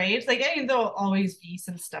 seasons, right? Like I mean, there'll always be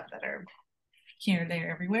some stuff that are here,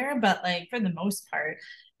 there, everywhere, but like for the most part,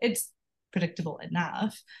 it's predictable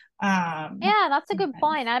enough. Yeah, that's a good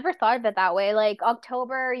point. I never thought of it that way. Like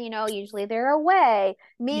October, usually they're away.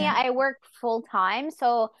 Me, Yeah. I work full time,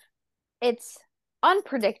 so it's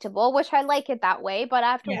unpredictable, which I like it that way, but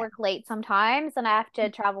I have to Yeah. work late sometimes and I have to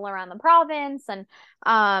travel around the province and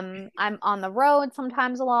I'm on the road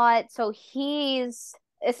sometimes a lot. So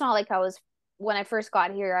it's not like I was when I first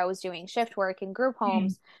got here, I was doing shift work in group Mm.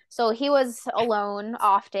 homes. So he was alone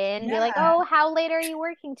often, be like, Yeah. "Oh, how late are you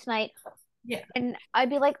working tonight?" Yeah. And I'd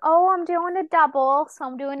be like, "Oh, I'm doing a double, so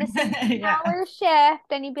I'm doing a 16 Yeah. hour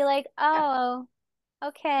shift." And he'd be like, Yeah. "Oh,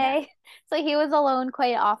 Yeah. okay." So he was alone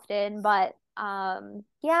quite often, but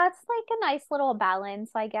yeah, it's like a nice little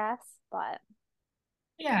balance, I guess. But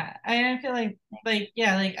Yeah, I feel like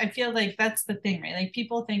yeah, like I feel like that's the thing, right? Like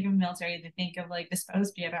people think of military, they think of like the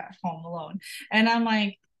spouse being at home alone, and I'm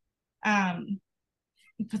like, um,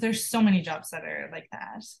 but there's so many jobs that are like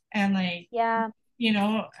that, and like yeah, you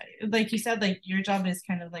know, like you said, like your job is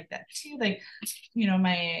kind of like that too. Like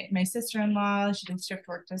my sister-in-law, she does shift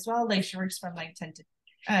work as well. Like she works from like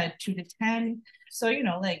 2 to 10, so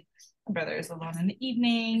like my brother is alone in the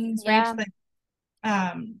evenings, right? yeah. Like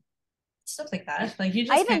um stuff like that. Like you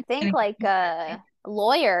I just even kind think of like a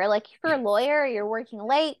lawyer, like if you're a lawyer, you're working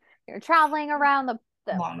late, you're traveling around the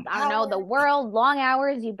long I don't know, the hours. world, long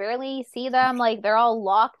hours, you barely see them, like they're all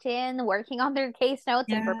locked in, working on their case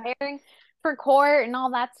notes and Yeah, preparing for court and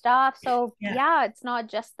all that stuff. So yeah, yeah, it's not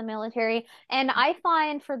just the military. And I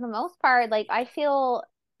find for the most part, like I feel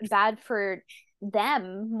bad for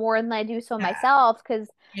them more than I do so yeah, myself because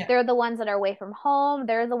yeah, they're the ones that are away from home.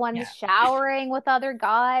 They're the yeah, ones showering with other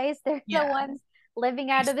guys. They're the yeah. ones living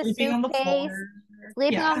out of the Sleeping on the suitcase, floor.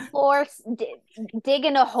 sleeping on Yeah, the floor,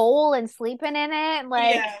 digging a hole and sleeping in it.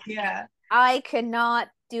 Like yeah, yeah. I could not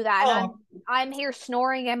do that. And Oh, I'm here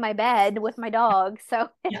snoring in my bed with my dog, so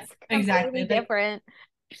yeah, it's completely exactly. Like different.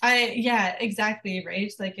 yeah, exactly,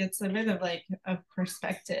 right? Like it's a bit of like a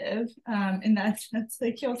perspective. In that sense,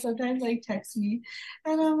 like he'll sometimes like text me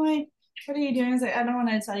and I'm like, what are you doing? It's like, I don't want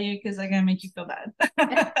to tell you because I'm gonna make you feel bad.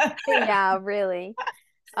 Yeah, really.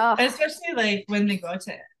 Oh, Especially like when they go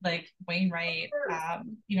to like Wainwright,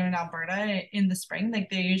 in Alberta in the spring, like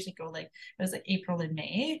they usually go like it was like April and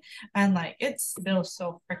May, and like it's still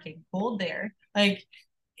so freaking cold there. Like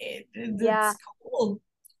yeah. it's cold,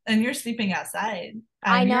 and you're sleeping outside,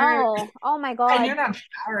 I and know. Oh my you're God. not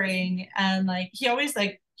showering, and like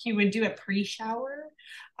he would do a pre-shower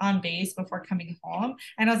on base before coming home,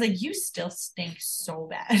 and I was like, you still stink so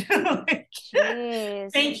bad. Like,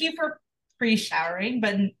 Jeez. thank you for pre-showering,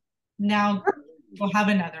 but now we'll have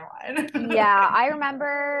another one. Yeah, I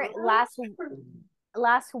remember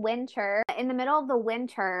last winter, in the middle of the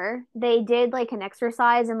winter, they did like an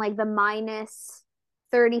exercise in like the minus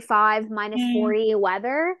 35, minus Mm, 40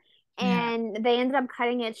 weather. Yeah. and they ended up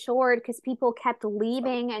cutting it short because people kept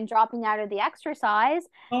leaving and dropping out of the exercise,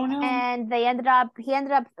 Oh no. and he ended up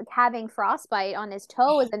having frostbite on his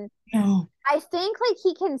toes. And No. I think like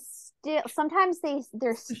he can still sometimes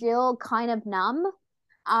they're still kind of numb.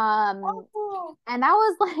 Um, Oh, and that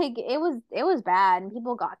was like it was bad, and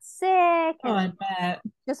people got sick oh, and I bet.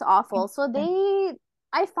 just awful. So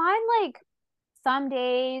I find like some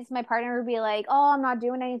days my partner would be like, "Oh, I'm not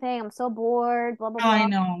doing anything. I'm so bored, blah blah I blah."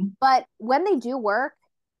 know. But when they do work,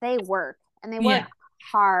 they work and they work Yeah.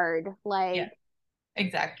 hard. Yeah. Like,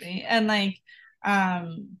 Exactly. And like,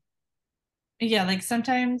 um, yeah, like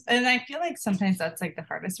sometimes, and I feel like sometimes that's like the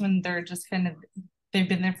hardest when they're just kind of they've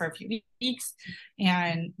been there for a few weeks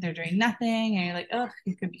and they're doing nothing, and you're like, oh,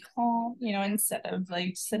 you could be home, instead of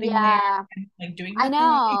like sitting there yeah, and like doing I nothing.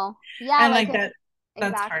 know. Yeah, And like like it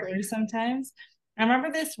that's exactly. harder sometimes. I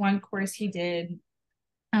remember this one course he did.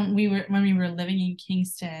 We were living in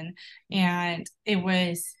Kingston, and it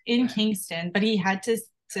was in Kingston, but he had to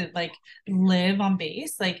like live on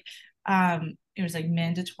base. Like, it was like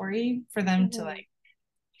mandatory for them to Hmm. like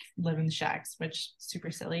live in the shacks, which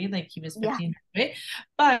super silly. Like he was Yeah. 15 away,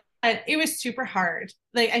 but it was super hard.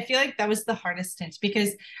 Like I feel like that was the hardest stint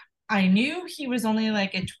because I knew he was only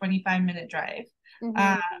like a 25-minute drive,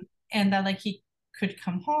 uh, Hmm. and that like he could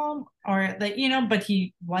come home or like but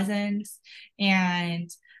he wasn't, and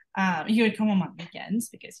he would come home on weekends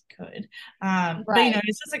because he could. But Right.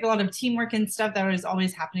 it's just like a lot of teamwork and stuff that was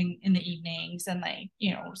always happening in the evenings, and like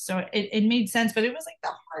so it made sense. But it was like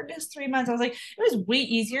the hardest 3 months. I was like, it was way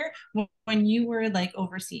easier when you were like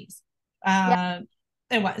overseas. Yeah. Uh,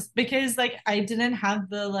 it was because like I didn't have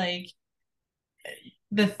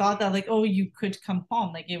the thought that like, oh, you could come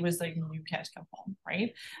home. Like it was like you can't come home,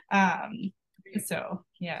 right? So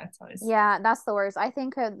yeah, it's always Yeah, that's the worst. I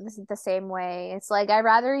think this is the same way. It's like I'd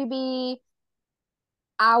rather you be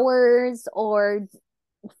hours or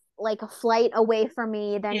like a flight away from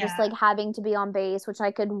me than just yeah. like having to be on base, which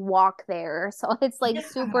I could walk there. So it's like Yeah.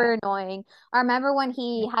 super annoying. I remember when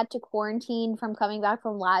he had to quarantine from coming back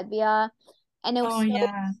from Latvia, and it was Oh so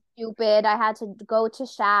yeah. stupid. I had to go to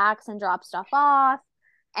Shacks and drop stuff off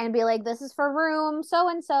and be like, this is for room so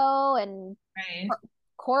and so and Right.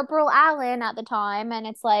 Corporal Allen at the time. And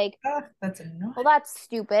it's like, Oh, that's annoying. well, that's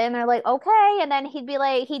stupid. And they're like, okay. And then he'd be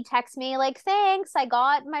like, he'd text me, like, thanks, I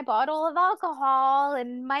got my bottle of alcohol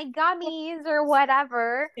and my gummies or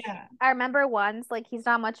whatever. Yeah. I remember once, like, he's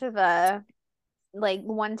not much of a like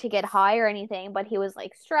one to get high or anything, but he was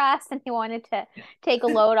like stressed and he wanted to Yeah. take a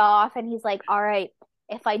load off. And he's like, all right,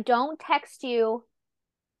 if I don't text you,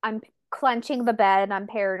 I'm clenching the bed and I'm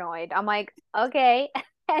paranoid. I'm like, okay.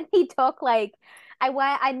 And he took like,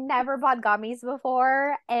 I never bought gummies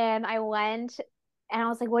before. And I went and I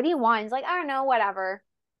was like, what do you want? He's like, I don't know, whatever.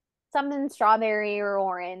 Something strawberry or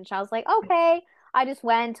orange. I was like, okay. I just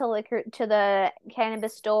went to the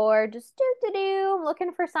cannabis store, just do do do,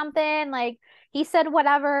 looking for something. Like he said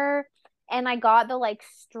whatever. And I got the like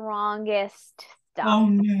strongest stuff Oh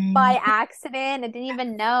no. by accident. I didn't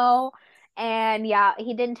even know. And yeah,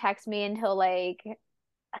 he didn't text me until like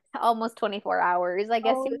almost 24 hours. I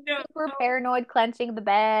guess Oh he was no. super paranoid, clenching the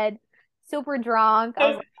bed, super drunk. I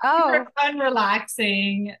was So like, super oh,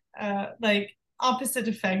 unrelaxing, like opposite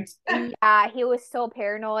effect. yeah, he was so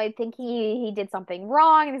paranoid, thinking he did something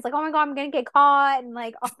wrong. And he's like, oh my God, I'm gonna get caught and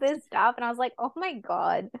like all this stuff. And I was like, oh my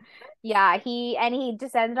God. Yeah, he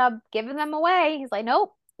just ended up giving them away. He's like,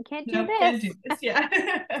 nope, you can't do Nope, this. can't do this. Yeah.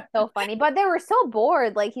 So funny. But they were so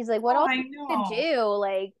bored. Like he's like, what Oh, else I to know. do?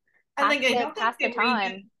 Like And like I don't think pass they the were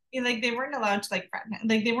even time. like they weren't allowed to like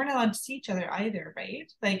like they weren't allowed to see each other either,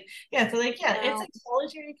 right? Like yeah, so like yeah, it's No. like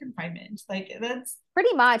solitary confinement. Like that's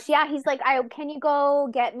Pretty much. Yeah. He's like, I can you go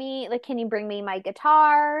get me like can you bring me my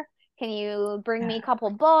guitar? Can you bring me a yeah. couple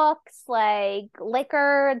books, like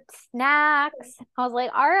liquor, snacks? I was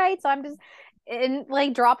like, all right. So I'm just in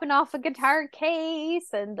like dropping off a guitar case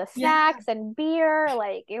and the Yeah. snacks and beer.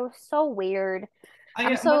 Like it was so weird. I'm I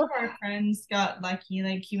one so of our friends got lucky,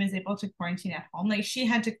 like he was able to quarantine at home. Like she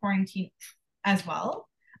had to quarantine as well.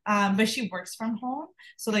 But she works from home.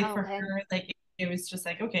 So like for okay. her, like it was just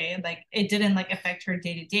like okay, like it didn't like affect her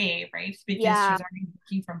day to day, right? Because she Yeah, was already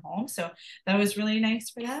working from home. So that was really nice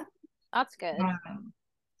for them. that's good.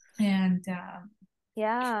 And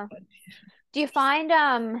Yeah. Do you find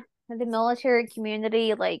the military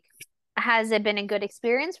community like has it been a good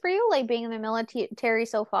experience for you like being in the military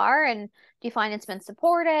so far, and do you find it's been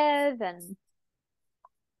supportive and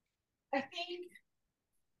I think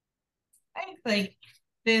like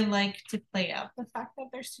they like to play up the fact that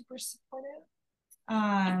they're super supportive.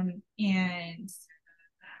 And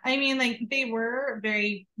I mean like they were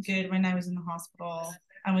very good when I was in the hospital.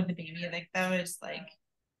 with the baby. Like that was like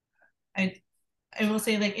I I will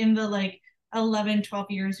say like in the like 11,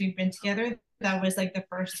 12 years we've been together, that was like the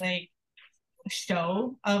first like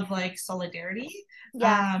show of like solidarity.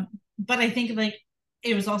 Yeah. But I think like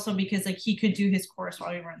it was also because like he could do his course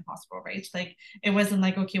while we were in the hospital, right? Like it wasn't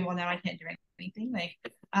like, okay, well now I can't do anything. Like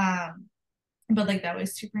but like that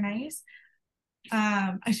was super nice.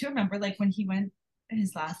 I do remember like when he went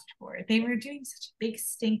his last tour, they were doing such a big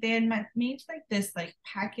stink. They had made like this like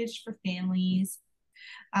package for families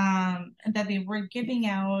that they were giving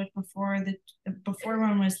out before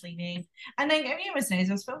one was leaving. And like I mean it was nice.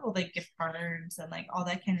 It was filled with like gift cards and like all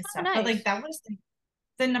that kind of stuff. Nice. But like that was like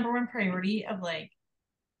the number one priority of like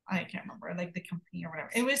I can't remember like the company or whatever.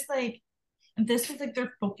 It was like this was like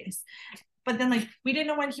their focus. But then like we didn't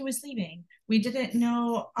know when he was leaving. We didn't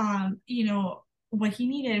know what he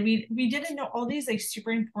needed. We didn't know all these like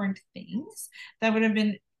super important things that would have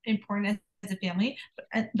been important as a family,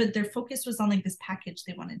 but their focus was on like this package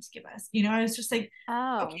they wanted to give us. I was just like,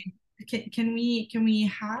 Oh. okay, can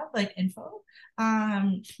we have like info?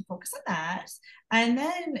 Focus on that, and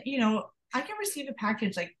then I can receive a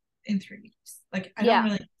package like in 3 weeks. Like I don't Yeah.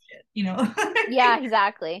 really Yeah,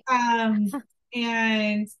 exactly. um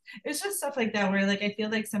and it's just stuff like that where like I feel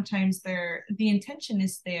like sometimes the intention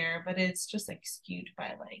is there, but it's just like skewed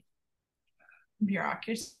by like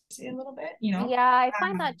bureaucracy a little bit. Yeah, I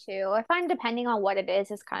find that too. I find depending on what it is,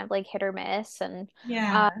 it's kind of like hit or miss. And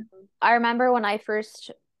Yeah. um, I remember when I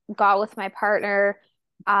first got with my partner,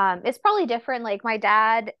 it's probably different. Like my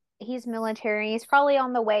dad, he's military. He's probably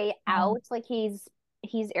on the way Oh, out. Like he's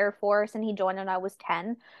Air Force and he joined when I was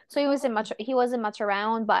 10. So he wasn't much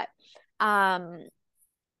around, but um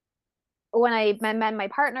when I met my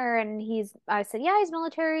partner and I said, yeah, he's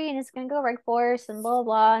military and he's gonna go Reg Force and blah, blah,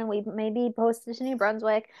 blah. And we maybe posted to New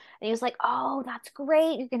Brunswick. And he was like, oh, that's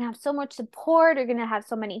great. You're gonna have so much support. You're gonna have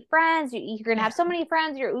so many friends. You're gonna have yeah. so many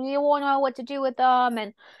friends. You won't know what to do with them.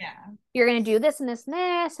 And Yeah. you're gonna do this and this and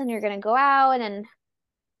this. And you're gonna go out. And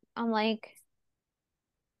I'm like,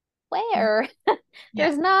 where? Yeah.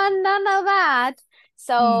 There's none of that. Mm,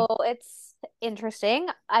 So it's interesting.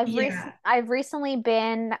 yeah. I've recently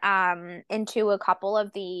been into a couple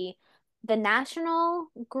of the national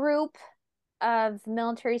group of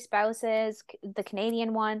military spouses, the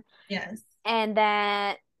Canadian one, Yes. and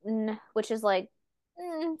then which is like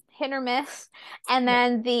hit or miss, and Yeah.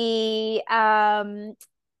 then the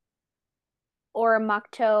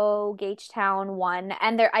Oromocto Gagetown one,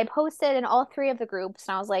 and there I posted in all three of the groups,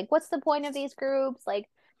 and I was like, "What's the point of these groups?" Like,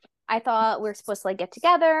 I thought we were supposed to like get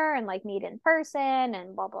together and like meet in person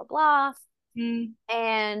and blah blah blah. Mm.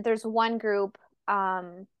 And there's one group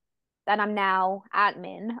that I'm now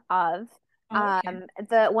admin of. Oh, okay.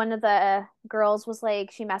 The one of the girls was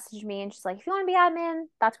like, she messaged me and she's like, if you want to be admin,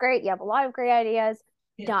 that's great. You have a lot of great ideas.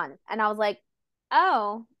 Yeah. Done. And I was like,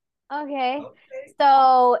 oh, okay. Okay.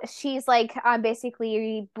 So she's like, I'm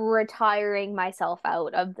basically retiring myself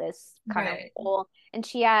out of this kind of Right. role. And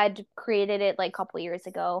she had created it like a couple years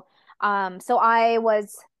ago. So I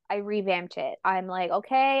revamped it. I'm like,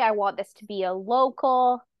 okay, I want this to be a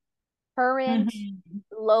current, Mhm.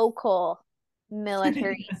 local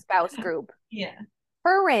military spouse group. Yeah.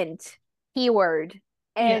 Current keyword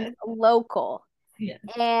and Yeah. local. Yeah.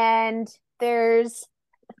 And there's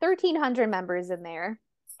 1,300 members in there.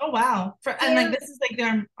 Oh wow. And like Here, this is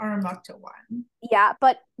like our Mukta one. yeah,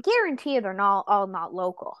 but guarantee they're not all not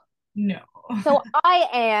local. No. So I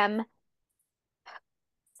am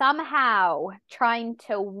somehow trying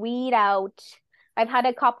to weed out. I've had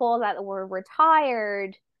a couple that were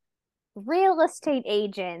retired real estate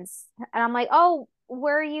agents. And I'm like, oh,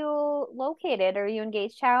 where are you located? Are you in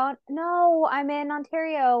Gagetown? No, I'm in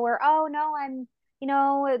Ontario. Or, oh, no, I'm,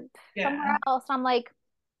 somewhere Yeah. else. I'm like,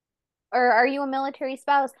 or are you a military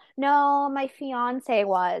spouse? No, my fiance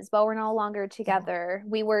was, but we're no longer together.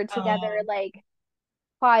 We were together Oh. like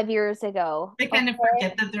 5 years ago. They kind of Okay.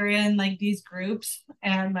 forget that they're in like these groups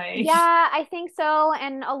and like Yeah, I think so.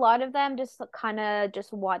 And a lot of them just kind of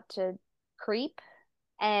just want to creep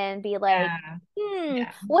and be like, yeah.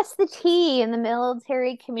 Yeah. what's the tea in the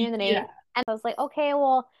military community? Yeah. And I was like, okay,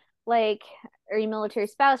 well, like, are you military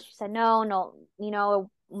spouse? She said, no, no,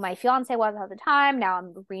 my fiance was at the time. Now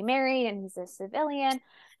I'm remarried and he's a civilian.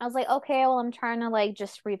 I was like, okay, well, I'm trying to like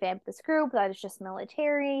just revamp this group that is just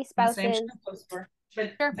military The same spouses. shit goes for.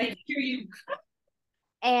 But Sure. I hear you.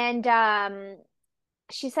 And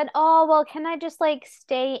she said, "Oh, well, can I just like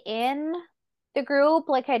stay in the group?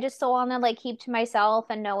 Like I just don't want to like keep to myself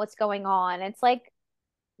and know what's going on." It's like,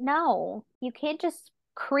 no, you can't just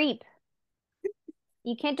creep.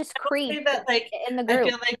 You can't just I will creep say that like in the I group.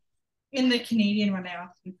 feel like in the Canadian one I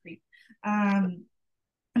often creep. Um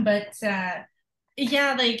But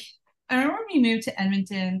yeah, like I remember when we moved to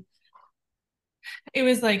Edmonton, it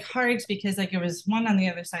was like hard because like it was one on the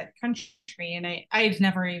other side of the country, and I'd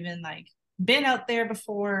never even like been out there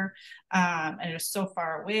before, and it was so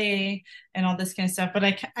far away and all this kind of stuff. But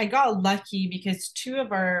I got lucky because two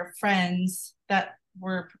of our friends that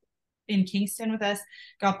were in Kingston with us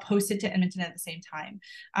got posted to Edmonton at the same time.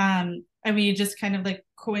 And we just kind of like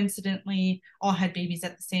coincidentally all had babies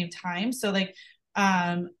at the same time. So like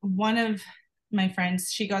one of my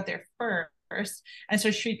friends, she got there first. And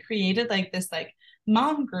so she created like this like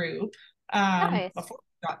mom group Nice.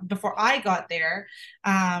 before I got there,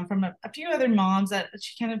 from a few other moms that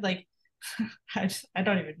she kind of like I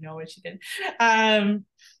don't even know what she did. And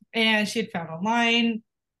she had found online,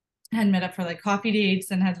 had met up for like coffee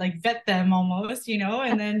dates and had like vet them almost,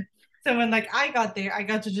 and then so when like I got there, I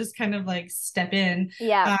got to just kind of like step in.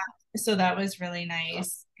 Yeah. Uh, so that was really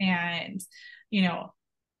nice. And you know,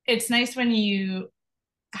 it's nice when you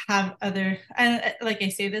have other, and like I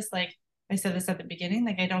say this, like I said this at the beginning,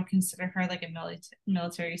 like I don't consider her like a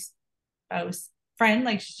military spouse friend,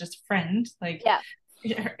 like she's just a friend. Like Yeah.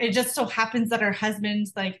 it just so happens that our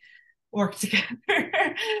husbands like work together.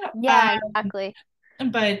 Yeah, exactly.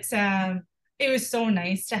 But it was so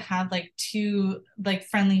nice to have like two like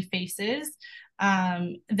friendly faces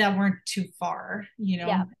that weren't too far,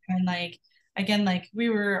 Yeah. and like again, like we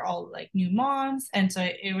were all like new moms, and so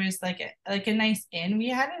it was like a nice in. We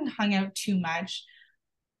hadn't hung out too much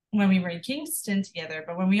when we were in Kingston together,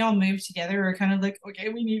 but when we all moved together, we were kind of like, okay,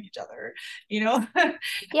 we need each other, you know. And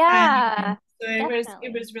Yeah, so it definitely.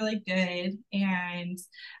 was really good.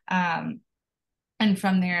 Um and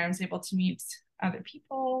from there I was able to meet other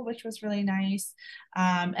people, which was really nice.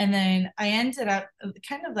 And then I ended up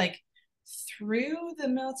kind of like through the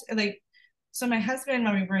military, like so my husband,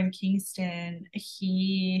 when we were in Kingston,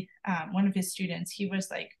 he one of his students, he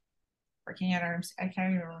was like working at RMC. I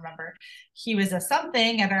can't even remember. He was a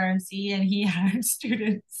something at RMC, and he had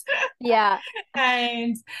students. Yeah.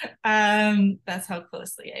 And that's how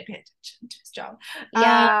closely I pay attention to his job. Um,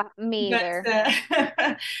 Yeah, me but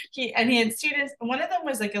either. he had students. One of them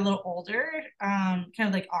was like a little older, kind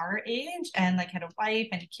of like our age, and like had a wife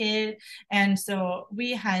and a kid. And so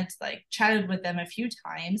we had like chatted with them a few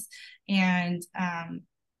times, and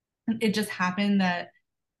it just happened that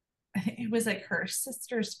I think it was like her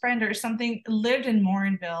sister's friend or something lived in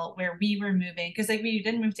Morinville where we were moving, because like we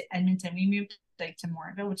didn't move to Edmonton, we moved like to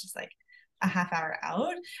Morinville, which is like a half hour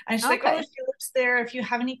out. And she's like, oh, Okay. she lives there, if you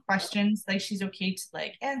have any questions, like she's okay to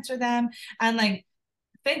like answer them. And like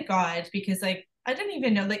thank God, because like I didn't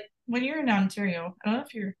even know, like when you're in Ontario, I don't know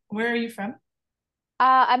if you're, where are you from?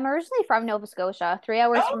 I'm originally from Nova Scotia, 3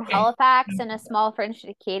 hours Oh, from okay. Halifax in a small French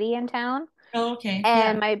Acadian town, Oh, okay, yeah.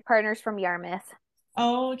 and my partner's from Yarmouth.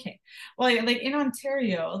 Oh, okay. Well, yeah, like in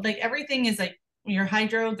Ontario, like everything is like your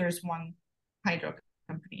hydro, there's one hydro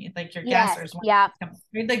company. Like your gas, Yes. there's one Yeah. company.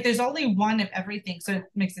 Right? Like there's only one of everything, so it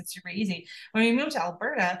makes it super easy. When we moved to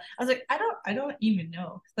Alberta, I was like, I don't even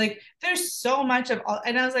know. Like there's so much of all,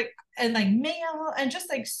 and I was like, and like mail and just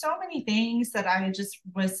like so many things that I just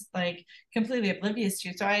was like completely oblivious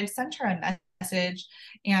to. So I had sent her a message,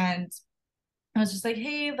 and I was just like,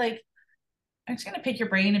 hey, like I'm just gonna pick your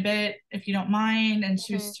brain a bit if you don't mind. And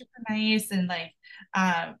she was Mhm. super nice, and like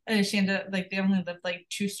she ended up like they only lived like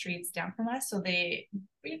two streets down from us. So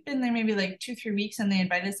we'd been there maybe like 2 3 weeks, and they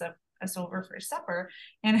invited us over for supper.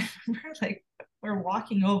 And I remember like we're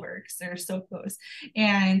walking over because they're so close.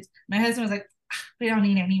 And my husband was like, we don't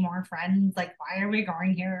need any more friends. Like, why are we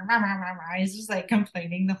going here? He's just like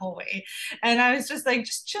complaining the whole way. And I was just like,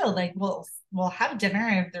 just chill. Like, we'll have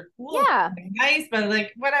dinner if they're cool, Yeah. like, nice, but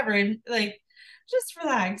like whatever. And like just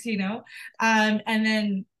relax. And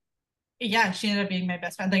then yeah, she ended up being my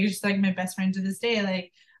best friend. Like just like my best friend to this day.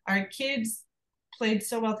 Like our kids played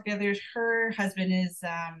so well together. Her husband is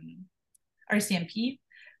RCMP.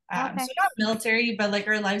 Okay. So not military, but like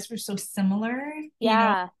our lives were so similar,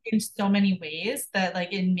 Yeah. in so many ways that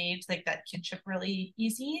like it made like that kinship really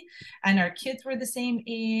easy. And our kids were the same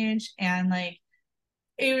age, and like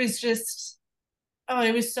it was just, oh,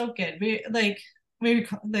 it was so good. We were like,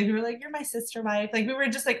 you're my sister wife. Like we were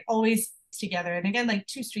just like always together. And again, like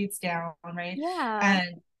two streets down, right? Yeah.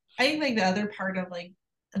 And I think like the other part of like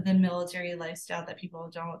the military lifestyle that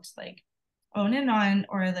people don't like own in on,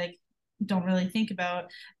 or like don't really think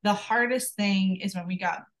about, the hardest thing is when we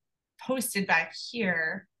got posted back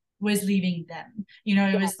here, was leaving them. It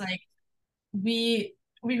Yeah. was like we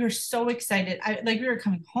were so excited. Like we were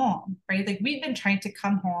coming home, right? Like we'd been trying to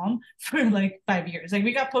come home for like 5 years. Like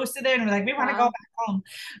we got posted there, and we're like, we want to go Wow. back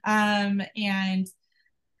home. And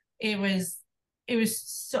it was it was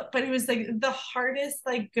so, but it was like the hardest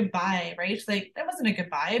like goodbye, right? Like that wasn't a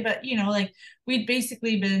goodbye, but you know, like we'd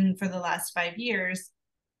basically been for the last 5 years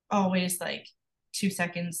always like 2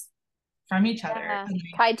 seconds from each other. Yeah. And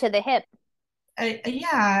Tied to the hip.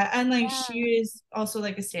 yeah, and like she Yeah. is also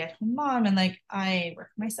like a stay-at-home mom, and like I work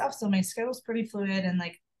myself, so my schedule's pretty fluid, and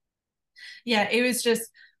like yeah, it was just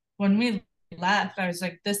when we left, I was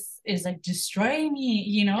like, this is like destroying me,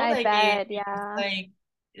 you know, I like it bet. was Yeah. like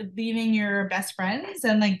leaving your best friends,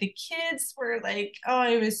 and like the kids were like, oh,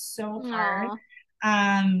 it was so hard. Aw.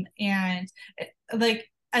 And like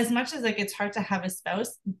as much as like it's hard to have a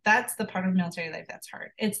spouse, that's the part of military life that's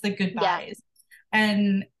hard. It's the Yeah. goodbyes.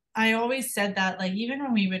 And I always said that, like, even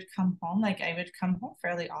when we would come home, like I would come home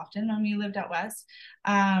fairly often when we lived out west.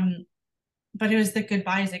 But it was the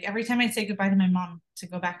goodbyes. Like every time I'd say goodbye to my mom to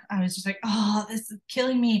go back, I was just like, oh, this is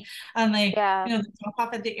killing me. And like, Yeah. you know, the drop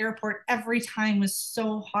off at the airport every time was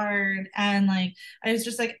so hard. And like, I was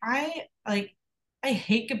just like, I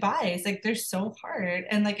hate goodbyes. Like they're so hard.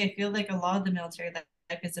 And like, I feel like a lot of the military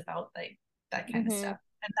life is about like that kind of Mm-hmm. stuff.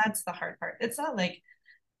 And that's the hard part. It's not like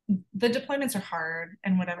the deployments are hard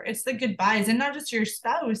and whatever. It's the goodbyes, and not just your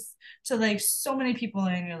spouse, to like so many people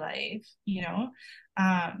in your life, you know?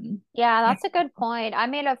 Yeah, And that's a good point. I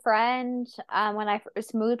made a friend when I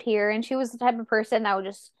first moved here, and she was the type of person that would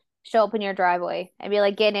just show up in your driveway and be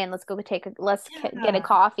like, "Get in, let's go get a yeah.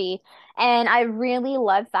 coffee." And I really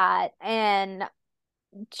loved that. And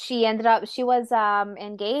she was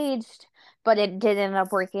engaged, but it didn't end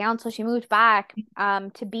up working out, so she moved back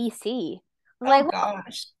to BC. I was Oh like,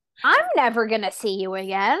 gosh. I'm never gonna see you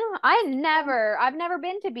again. I've never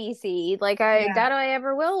been to BC. Like I Yeah. doubt I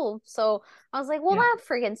ever will. So I was like, well, Yeah. that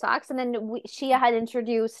friggin' sucks. And then she had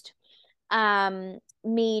introduced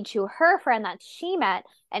me to her friend that she met,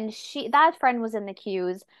 and that friend was in the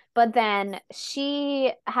queues, but then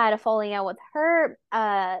she had a falling out with her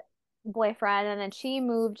boyfriend, and then she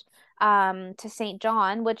moved to St.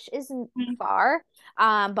 John, which isn't Mhm. far.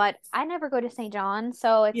 But I never go to St. John,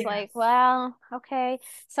 so it's Yeah. like, well, okay.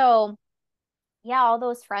 So yeah, all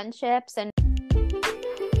those friendships and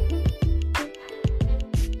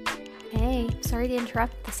Hey, sorry to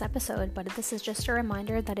interrupt this episode, but this is just a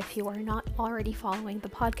reminder that if you are not already following the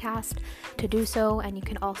podcast, to do so, and you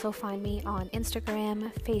can also find me on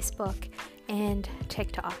Instagram, Facebook, and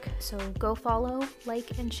TikTok. So go follow,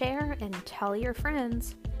 like, and share, and tell your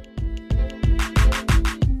friends.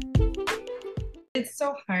 It's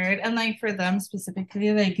so hard. And like for them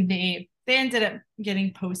specifically, like they ended up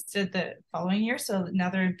getting posted the following year. So now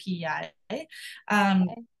they're in PEI. Um,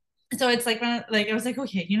 Okay. so it's like when like I was like,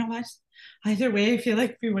 okay, you know what? Either way, I feel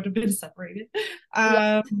like we would have been separated.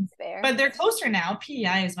 Yeah, Um, fair. but they're closer now.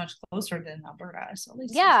 PEI is much closer than Alberta, so at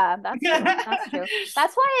least there's Yeah, that's true. That's that. true.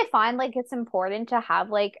 That's why I find like it's important to have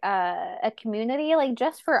like a community like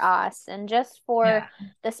just for us and just for Yeah.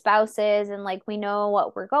 the spouses, and like we know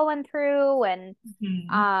what we're going through, and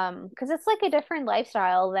Mhm. because it's like a different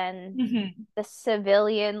lifestyle than Mhm. the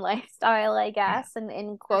civilian lifestyle, I Yeah, guess, and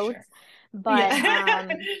in for sure. quotes. But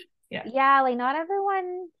Yeah. Yeah. yeah, like not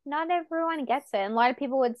everyone gets it. And a lot of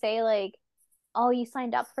people would say like, "Oh, you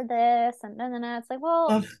signed up for this," and then it's like, well,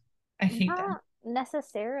 Ugh, I hate that. not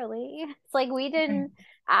necessarily. It's like we I didn't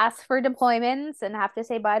ask for deployments and have to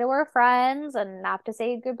say bye to our friends and have to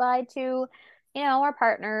say goodbye to, our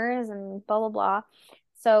partners and blah blah blah.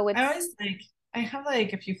 So I it's always like I have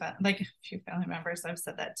like a few family members that have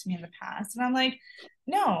said that to me in the past, and I'm like,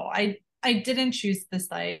 no, I didn't choose this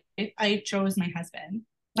life. I chose my husband.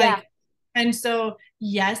 yeah, Like, and so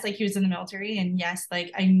yes, like he was in the military, and yes,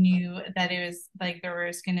 like I knew that it was like there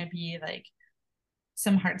was gonna be like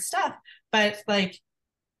some hard stuff, but like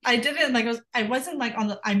I didn't like I wasn't like on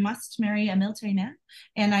the I must marry a military man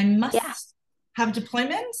and I yeah, must have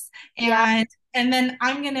deployments yeah, and then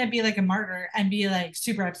I'm gonna be like a martyr and be like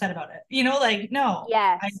super upset about it. You know, like no.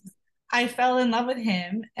 I yes, I fell in love with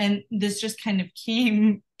him and this just kind of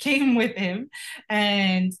came with him.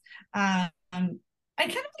 And I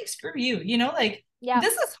kind of like screw you, you know, like yeah,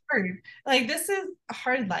 this is hard. Like this is a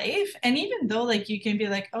hard life. And even though like you can be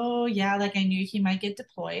like, oh yeah, like I knew he might get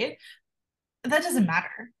deployed, that doesn't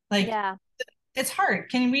matter. Like yeah, it's hard.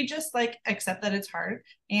 Can we just like accept that it's hard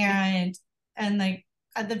and like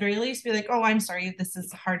at the very least be like, oh, I'm sorry, this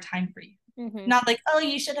is a hard time for you. hmm, Not like, oh,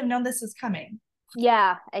 you should have known this was coming.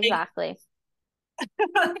 yeah, Like, exactly.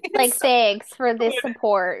 it's Like, so thanks for this rude.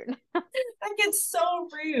 support. Like it's so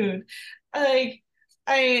rude. Like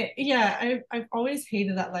I've always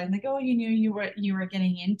hated that line. Like, oh, you knew you were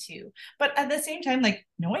getting into. But at the same time, like,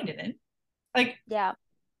 no, I didn't. Like Yeah,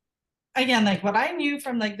 again, like what I knew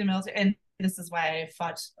from like the military, and this is why I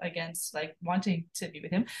fought against like wanting to be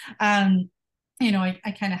with him. Um,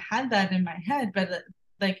 I kind of had that in my head, but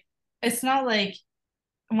like, it's not like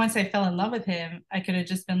once I fell in love with him, I could have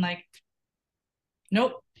just been like,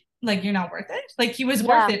 nope, like you're not worth it. Like he was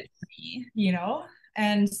worth Yeah. it for me.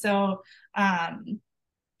 And so,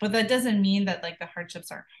 but that doesn't mean that like the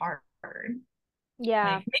hardships are hard.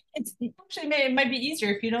 Yeah. Like maybe it might be easier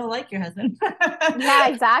if you don't like your husband. Yeah,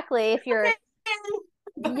 exactly. If you're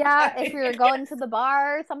Yeah, if Okay. you're going to the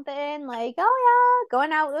bar or something, like, oh yeah,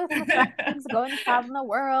 going out with friends, going traveling the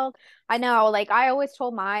world. I know, like I always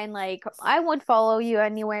told mine, like I would follow you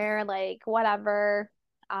anywhere, like whatever.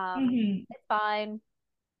 Mhm. It's fine.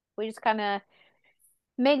 We just kind of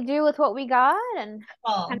make do with what we got and kind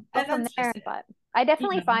Well, of go and from that's there. just it. But I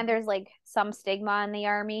definitely Yeah. find there's like some stigma in the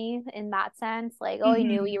army in that sense. Like, oh, you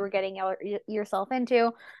knew Mhm. you were getting yourself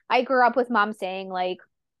into. I grew up with mom saying like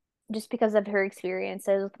just because of her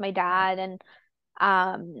experiences with my Yeah. dad and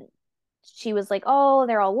um she was like, "Oh,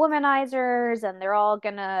 they're all womanizers and they're all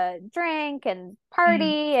gonna drink and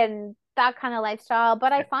Mhm. party and that kind of lifestyle."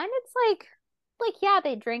 But I find it's like yeah,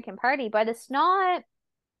 they drink and party, but it's not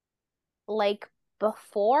like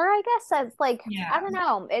before, I guess. It's like I Yeah. don't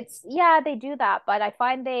know. It's yeah, they do that, but I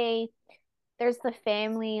find there's the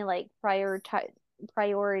family like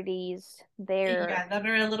priorities there. Yeah, that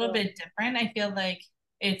are a little bit different. I feel like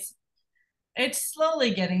it's it's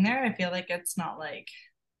slowly getting there. I feel like it's not like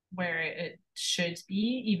where it should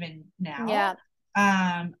be even now. Yeah.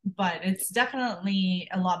 But it's definitely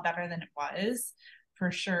a lot better than it was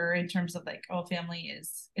for sure in terms of like, oh, family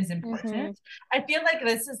is Hmm. important. I feel like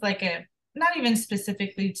this is like a not even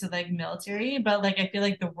specifically to like military, but like I feel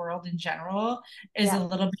like the world in general is a Yeah.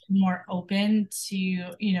 little bit more open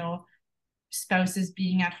to, spouses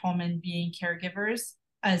being at home and being caregivers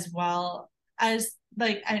as well as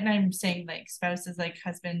like, and I'm saying like spouses like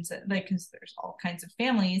husbands, like because there's all kinds of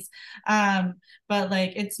families, but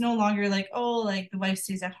like it's no longer like, oh, like the wife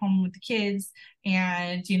stays at home with the kids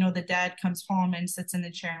and the dad comes home and sits in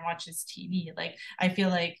the chair and watches TV. Like I feel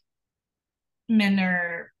like men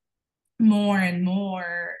are more and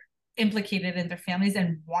more implicated in their families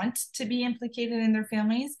and want to be implicated in their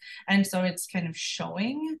families, and so it's kind of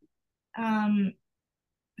showing um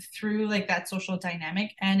through like that social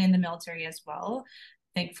dynamic and in the military as well,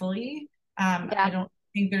 thankfully. I Yeah. don't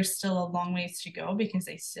think there's still a long ways to go because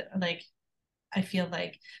they still like, I feel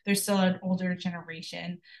like there's still an older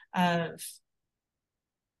generation of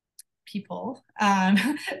people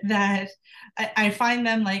that I find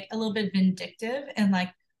them like a little bit vindictive and like,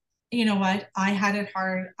 you know what, I had it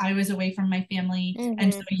hard, I was away from my family,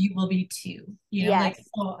 and so Hmm. you will be too, like, Yes.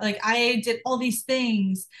 oh, like I did all these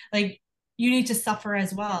things, like you need to suffer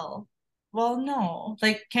as well. Well, no,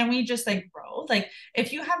 like can we just like grow? Like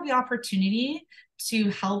if you have the opportunity to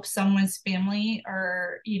help someone's family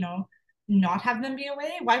or not have them be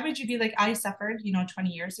away, why would you be like, I suffered 20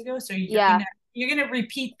 years ago, so Yeah. you're gonna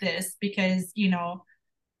repeat this because I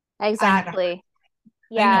had a Exactly.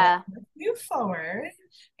 like, no, like Yeah. move forward.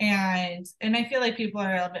 And I feel like people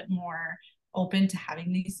are a little bit more open to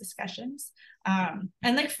having these discussions, and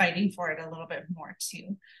like fighting for it a little bit more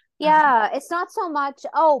too. um Yeah, it's not so much,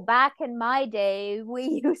 oh, back in my day,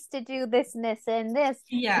 we used to do this and this and this.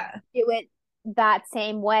 We yeah. do it that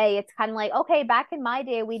same way. It's kind of like, okay, back in my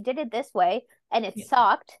day, we did it this way and it Yeah.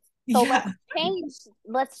 sucked. So Yeah.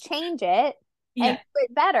 let's change it and Yeah. do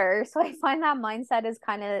it better. So I find that mindset is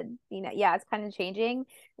kind of, yeah, it's kind of changing,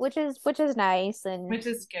 which is nice. And Which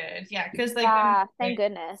is good, yeah, because like then yeah, thank like,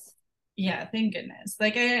 goodness. yeah, thank goodness.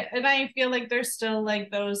 Like I feel like there's still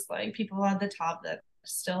like those like people at the top that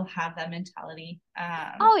still have that mentality,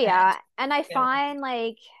 Oh and yeah, and I yeah. find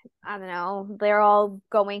like I don't know, they're all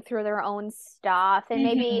going through their own stuff and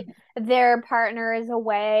maybe Mhm. their partner is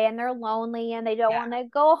away and they're lonely and they don't Yeah. want to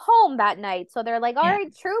go home that night. So they're like, "All Yeah.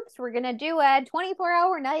 right, troops, we're gonna do a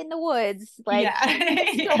 24-hour night in the woods." Like Yeah.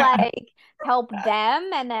 just to Yeah. like help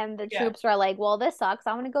them and then the Yeah. troops are like, "Well, this sucks.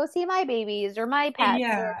 I want to go see my babies or my pets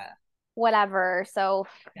or Yeah. whatever." So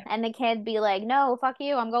Yeah. and the kid be like, "No, fuck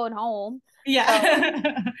you. I'm going home." So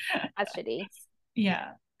Yeah. that's shitty.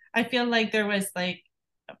 Yeah. I feel like there was like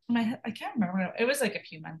I can't remember. It was like a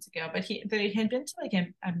few months ago, but they had been to like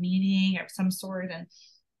a meeting of some sort,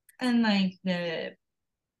 and like the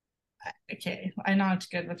okay, I'm not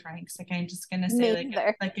good with ranks. Like I'm just gonna say Me like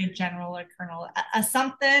either. like a general or colonel, a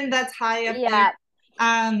something that's high up there. Yeah.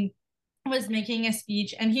 Um, was making a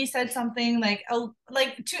speech, and he said something like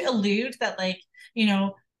to allude that like you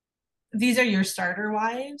know these are your starter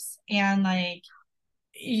wives, and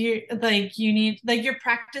you need like your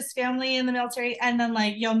practice family in the military, and then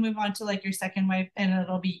like you'll move on to like your second wife and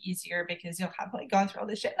it'll be easier because you'll have like gone through all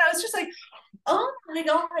this shit. And I was just like, oh my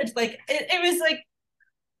god, like it was like,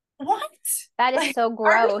 what? That is Like, so are we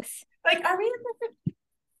gross. are we in the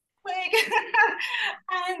like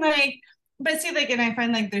and like but see like and I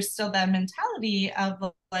find like there's still that mentality of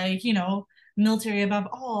like, military above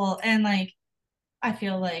all. And like I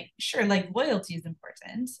feel like sure, like loyalty is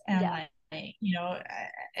important and Yeah.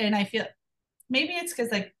 and I feel maybe it's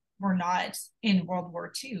because like we're not in World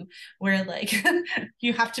War II where like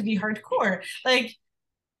you have to be hardcore. Like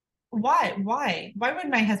why would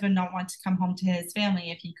my husband not want to come home to his family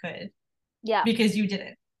if he could? Yeah. Because you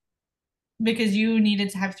didn't, because you needed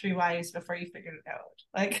to have three wives before you figured it out.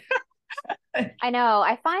 Like I know.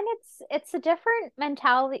 I find it's a different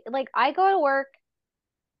mentality. Like I go to work,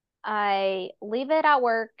 I leave it at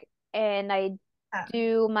work, and I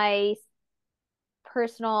do my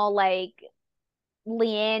personal like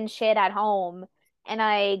Leanne shit at home, and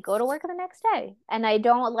I go to work the next day. And I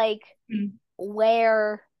don't like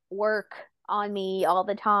wear work on me all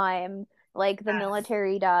the time like the yes,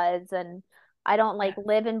 military does. And I don't like yeah,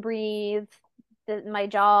 live and breathe my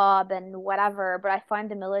job and whatever. But I find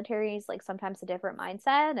the military is like sometimes a different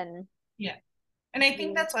mindset. And yeah. And I think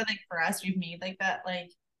you, that's why like for us we've made like that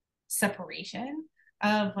like separation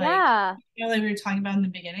of like yeah, like we were talking about in the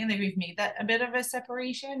beginning, like we've made that a bit of a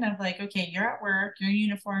separation of like, okay, you're at work, you're in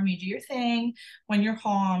uniform, you do your thing. When you're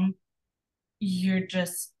home, you're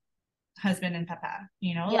just husband and papa,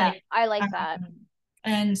 yeah, like I like that. um,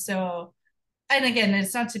 and so and again,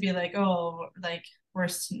 it's not to be like, oh, like we're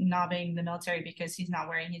snobbing the military because he's not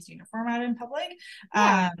wearing his uniform out in public.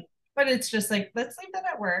 Yeah, Um, but it's just like, let's leave that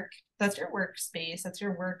at work. That's your workspace. That's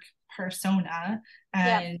your work persona.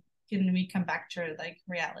 yeah, And can we come back to like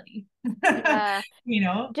reality? yeah. you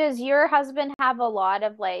know? Does your husband have a lot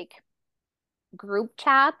of like group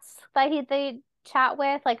chats that they chat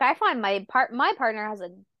with? Like I find my partner has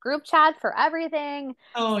a group chat for everything.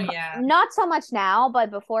 Oh yeah. Not so much now,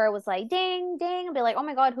 but before it was like ding ding and be like, "Oh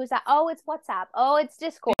my God, who's that? Oh, it's WhatsApp. Oh, it's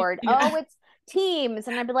Discord. Yeah. Oh, it's Teams."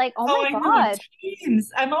 And I'd be like, "Oh Oh, my I know. God."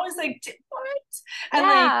 Teams. I'm always like, what? And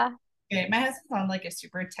like, Yeah. okay, my husband's not like a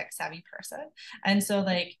super tech savvy person. And so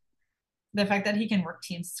like the fact that he can work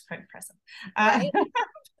teams is quite impressive. Right?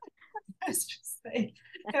 I was just like,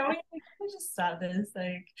 can we just stop this?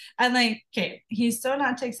 Like, and like, okay, he's so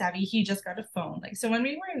not tech savvy. He just got a phone. Like, so when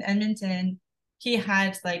we were in Edmonton, he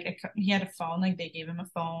had a phone. Like, they gave him a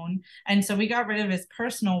phone, and so we got rid of his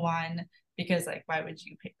personal one because, like, why would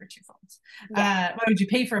you pay for two phones? Yeah, Why would you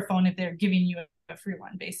pay for a phone if they're giving you a free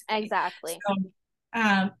one, basically? exactly.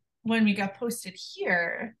 So, when we got posted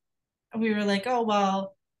here, we were like, oh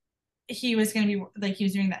well, he was going to be like he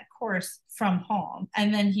was doing that course from home,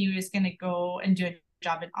 and then he was going to go and do a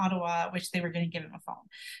job in Ottawa, which they were going to give him a phone.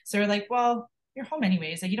 So we're like, well, you're home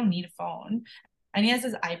anyways, like you don't need a phone. And he has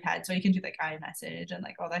his iPad, so he can do like iMessage and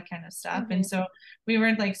like all that kind of stuff. Hmm. And so we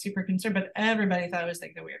weren't like super concerned, but everybody thought it was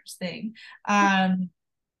like the weirdest thing.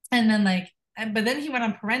 And then but then he went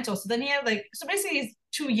on parental, so then he had like, so basically he's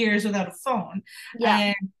 2 years without a phone. Yeah.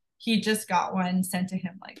 And he just got one sent to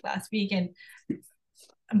him like last week. And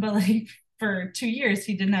but like for 2 years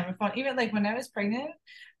he didn't have a phone. Even like when I was pregnant,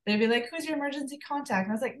 they'd be like, who's your emergency contact?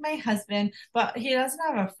 And I was like, my husband, but he doesn't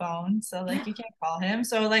have a phone, so like you can't call him,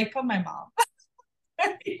 so like put my mom.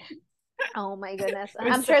 It Oh my goodness.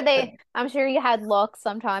 was so funny. I'm sure you had looks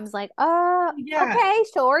sometimes like, Yeah, okay,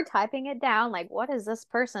 sure, typing it down. Like, what does this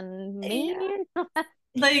person yeah, mean?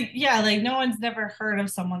 like no one's never heard of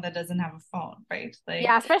someone that doesn't have a phone, right? Like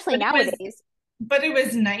Yeah, especially but nowadays. it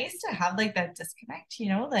was nice to have like that disconnect,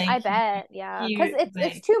 like I bet, yeah. Because he it's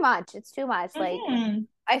like too much. It's too much. Like mhm.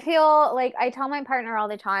 I feel like I tell my partner all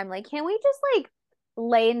the time, like, can we just like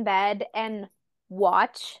lay in bed and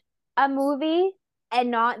watch a movie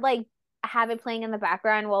and not like have it playing in the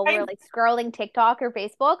background while we're I like scrolling TikTok or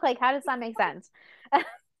Facebook? Like, how does that make sense?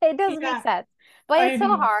 It doesn't make yeah, sense. But I it's so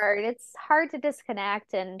know hard. It's hard to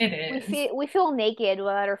disconnect, and it we is. feel naked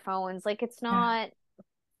without our phones. Like Yeah.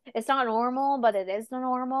 it's not normal, but it is the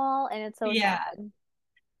normal, and it's so Yeah. sad.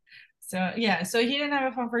 So yeah, so he didn't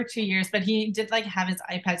have a phone for 2 years, but he did like have his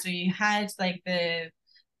iPad. So he had like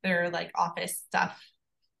their like office stuff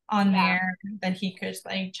on Yeah. there that he could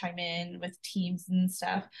like chime in with teams and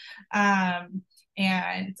stuff. Um,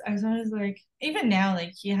 and I was always like, even now,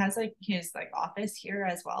 like he has like his like office here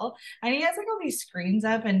as well, and he has like all these screens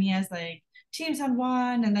up, and he has like Teams on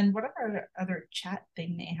one, and then whatever other chat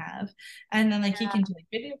thing they have, and then like he can do like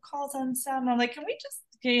video calls on some. I'm like, can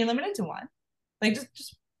you limit it to one? Like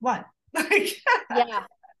just one. Like Yeah.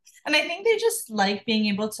 and I think they just like being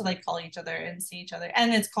able to like call each other and see each other.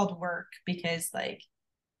 And it's called work because like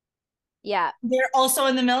Yeah. they're also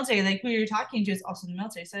in the military. Like who you're talking to is also in the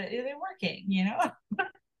military. So they're working.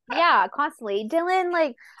 Yeah, constantly. Dylan,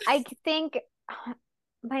 like, I think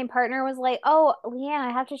my partner was like, "Oh, Leanne,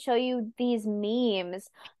 I have to show you these memes."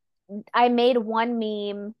 I made one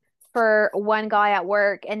meme for one guy at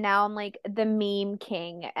work, and now I'm like the meme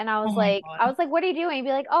king. And Oh my I God. was like, "What are you doing?" He'd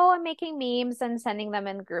be like, "Oh, I'm making memes and sending them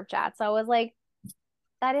in group chat." So I was like,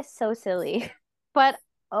 "That is so silly," but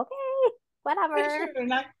okay, whatever. Sure,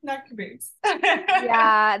 not caboose.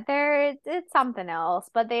 Yeah, it's something else,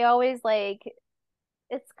 but they always like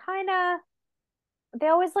it's kind of they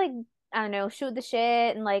always like I don't know, shoot the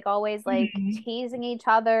shit and like always like Mhm. teasing each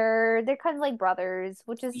other. They're kind of like brothers,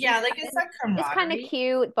 which Yeah, like it's that is kind of camaraderie.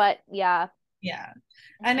 cute, but yeah, Yeah. it's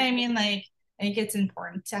And just I like mean, like, I think it's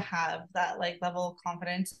important to have that like level of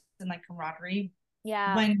confidence and like camaraderie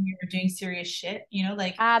yeah, when you're doing serious shit,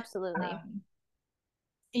 like absolutely. um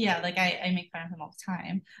yeah, like I make fun of them all the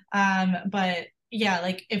time. But yeah,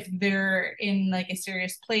 like if they're in like a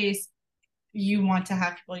serious place, you want to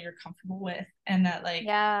have people you're comfortable with and that like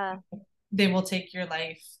Yeah. they will take your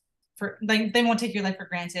life for like they won't take your life for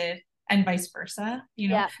granted and vice versa.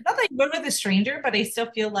 Yeah. Not like go with a stranger, but I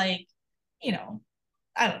still feel like, you know,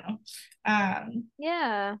 I don't know.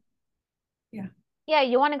 Yeah. Yeah. Yeah,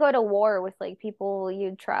 you want to go to war with like people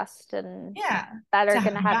you trust and Yeah. that are To have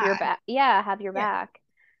gonna them have your back. back. Yeah, have your Yeah. back.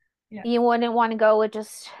 Yeah. You wouldn't want to go with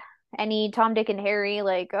just any Tom, Dick, and Harry,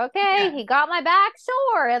 like, okay, Yeah. he got my back,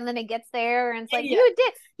 sure. And then it gets there and it's like, Yeah.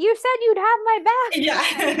 you said you'd have my Yeah.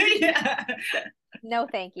 back. Yeah. No,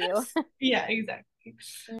 thank you. Yeah, exactly.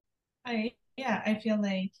 I feel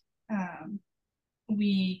like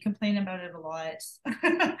we complain about it a lot.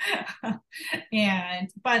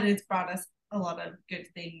 But it's brought us a lot of good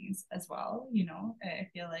things as well. I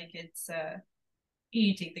feel like it's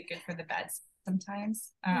you take the good for the bad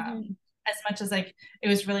sometimes. Hmm. As much as like it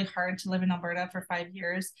was really hard to live in Alberta for 5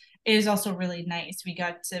 years, it is also really nice. We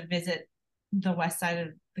got to visit the west side of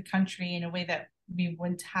the country in a way that we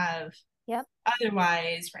wouldn't have Yep.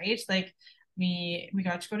 otherwise, right? Like we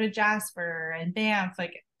got to go to Jasper and Banff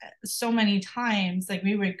like so many times. Like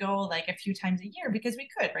we would go like a few times a year because we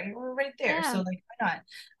could, right? We're right there. So Yeah. like why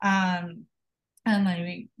not? And like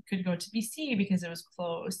we could go to BC because it was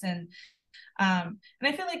close and I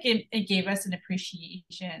feel like it gave us an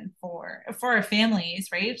appreciation for our families,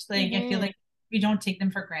 right? Like I feel Hmm. like we don't take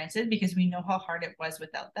them for granted because we know how hard it was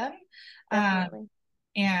without them. Um, Definitely.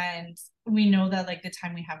 and we know that like the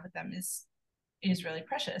time we have with them is really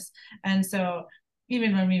precious. And so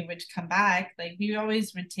even when we would come back, like we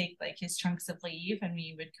always would take like his chunks of leave and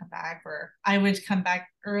we would come back or I would come back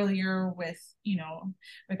earlier with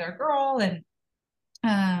our girl and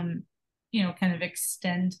um kind of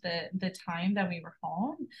extend the time that we were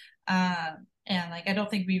home. And like I don't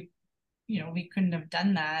think we couldn't have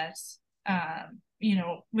done that.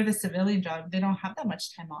 With a civilian job, they don't have that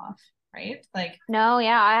much time off, right? Like, No,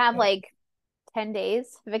 yeah, I have like 10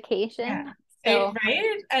 days yeah. vacation. So,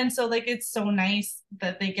 Right. And so like it's so nice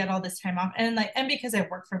that they get all this time off. And because I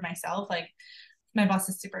work for myself, like my boss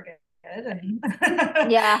is super good and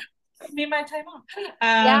yeah. need my time off.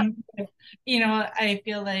 Yeah. I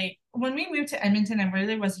feel like when we moved to Edmonton, I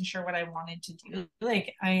really wasn't sure what I wanted to do.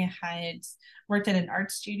 Like I had worked at an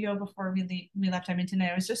art studio before we left Edmonton.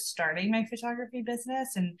 I was just starting my photography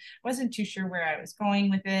business and wasn't too sure where I was going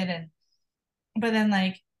with it. And but then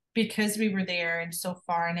like because we were there and so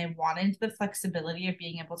far and I wanted the flexibility of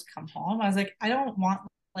being able to come home, I was like, I don't want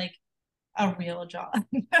like a real job.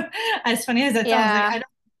 As funny as that sounds, like I Yeah. don't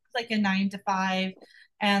like a 9 to 5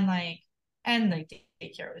 and like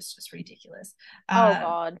daycare was just ridiculous. Oh Um,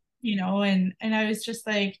 God. and I was just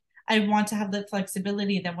like, I want to have the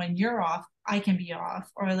flexibility that when you're off, I can be off.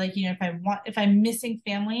 Or like, if I'm missing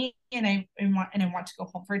family and I want to go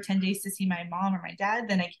home for 10 days to see my mom or my dad,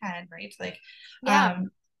 then I can, right? Like Yeah.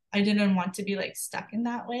 um I didn't want to be like stuck in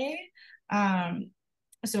that way. Um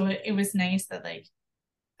so it was nice that like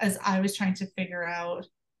as I was trying to figure out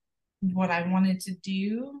what I wanted to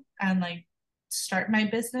do and like start my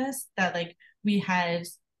business, that like we had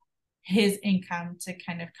his income to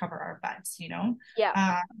kind of cover our butts. Yeah.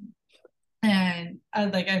 Um, and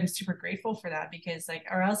like I'm super grateful for that because like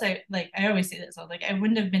or else I always say this, I was like I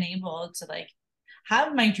wouldn't have been able to like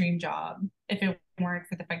have my dream job if it weren't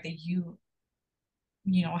for the fact that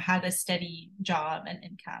had a steady job and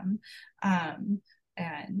income.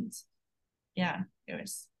 And yeah, it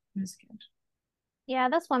was good. Yeah,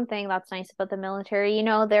 that's one thing that's nice about the military.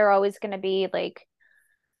 They're always going to be like,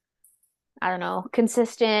 I don't know,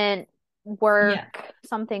 consistent Yeah, work,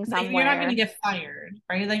 something like you're not going to somewhere. get fired,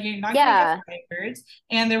 right? Like you're not going to get Yeah. fired,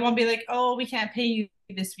 and there won't be like, oh, we can't pay you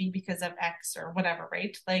this week because of X or whatever,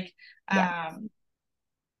 right? Like, Yeah.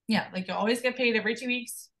 yeah, like you always get paid every 2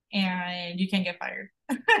 weeks, and you can't get fired.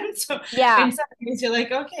 So Yeah, in some ways you're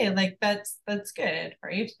like, okay, like that's good,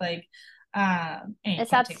 right? Like and you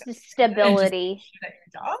it's can't that take that for granted and just stability. shoot at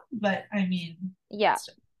your job. But I mean, Yeah.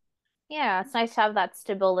 still. Yeah, it's nice to have that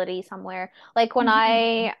stability somewhere. Like when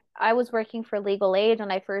Mhm. I was working for legal aid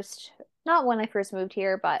when I first, not when I first moved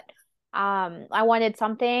here, but I wanted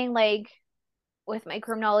something like with my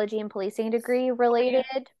criminology and policing degree Yeah.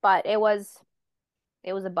 related, but it was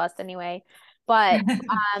a bust anyway. But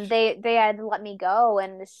they had let me go,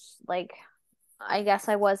 and it's like I guess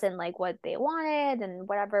I wasn't like what they wanted and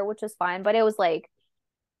whatever, which was fine, but it was like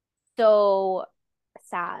so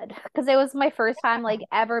sad because it was my first time like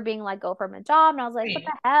ever being let go from a job, and I was like, what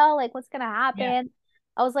the Right. hell? Like, what's gonna Yeah. happen?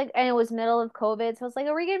 I was like, and it was middle of COVID, so I was like,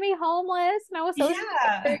 are we gonna be homeless? And I was so scared.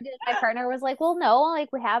 Yeah. And my partner was like, well, no, like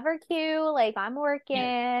we have our queue, like I'm Yeah.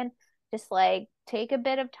 working, just like take a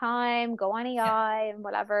bit of time, go on Yeah. EI and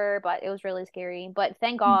whatever. But it was really scary. But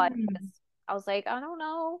thank God, because Mhm. I was like, I don't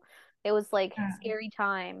know. It was like Yeah, scary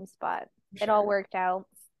times, but for it all sure. worked out.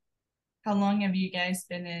 How long have you guys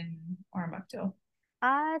been in Oromocto?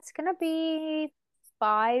 It's gonna be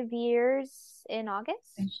 5 years in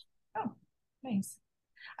August. Oh, nice.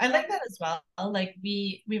 I Yeah. like that as well. Like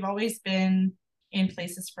we've always been in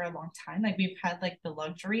places for a long time. Like we've had like the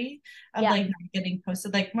luxury of Yeah. like not getting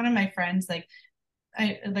posted. Like one of my friends, like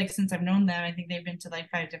I like since I've known them, I think they've been to like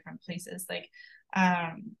 5 different places. Like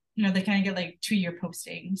they kind of get like 2 year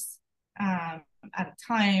postings at a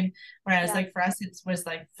time. Whereas Yeah. like for us it was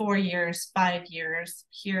like 4 years, 5 years.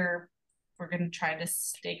 Here we're gonna try to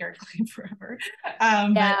stake our claim forever.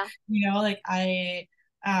 But Yeah. like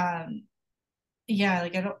um yeah,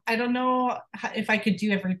 like I don't know if I could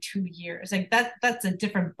do every 2 years. Like that's a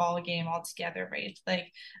different ball game altogether, right?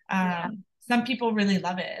 Like Yeah. some people really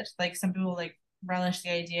love it. Like some people like relish the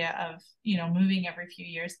idea of moving every few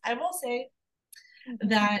years. I will say Hmm.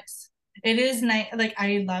 that it is nice. Like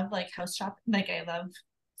I love like house shopping. Like I love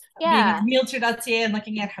being Yeah. on realtor.ca and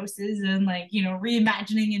looking at houses and like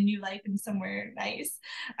reimagining a new life in somewhere nice.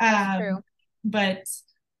 That's true. But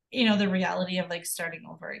the reality of like starting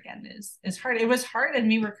over again is hard. It was hard, and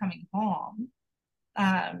we were coming home.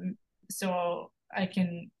 So I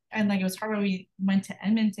can and like it was hard when we went to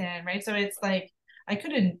Edmonton, right? So it's like I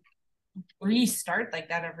couldn't restart like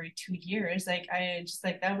that every 2 years. Like I just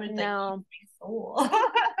like that would like eat No. my soul.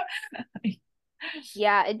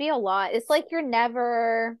 Yeah, it'd be a lot. It's like you're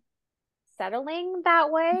never settling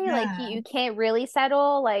that way. Like Yeah. you can't really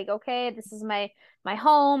settle. Like, okay, this is my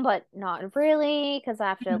home, but not really because I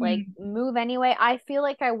have to like Mhm. move anyway. I feel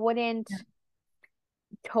like I Yeah. wouldn't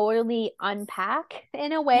totally unpack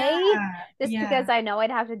in a way, Yeah. just because Yeah. I know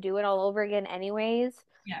I'd have to do it all over again anyways.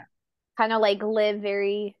 Yeah. Kind of like live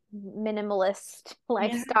very minimalist Yeah.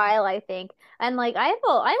 lifestyle, I think. And like I have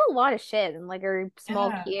a lot of shit in like a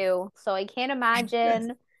small Yeah. queue, so I can't Yes.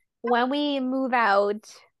 imagine when we move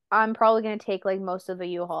out, I'm probably gonna take like most of the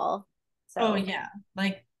U-Haul. Oh So yeah.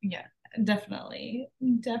 Like yeah, definitely.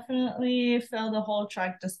 Definitely fill the whole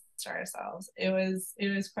truck just to ourselves. It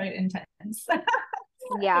was quite intense.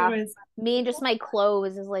 It yeah, was me and just my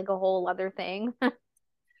clothes is like a whole other thing.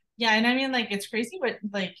 yeah, and I mean like it's crazy what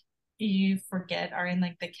like you forget are in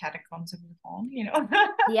like the catacombs of your home.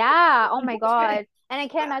 Yeah, oh my God. And I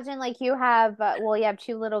can't imagine like you have well, you have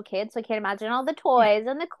two little kids, so I can't imagine all the Yeah. toys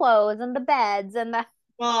and the clothes and the beds and the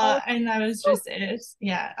Well, oh, and that was just it.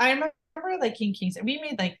 Yeah. I remember like in Kingston, we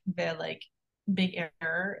made like the like big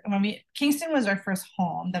error when we Kingston was our first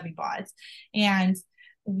home that we bought. And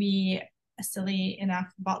we silly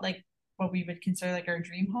enough bought like what we would consider like our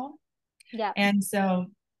dream home. yeah. And so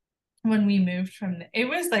when we moved it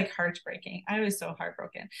was like heartbreaking. I was so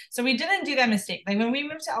heartbroken. So we didn't do that mistake. Like when we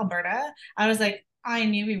moved to Alberta, I was like, I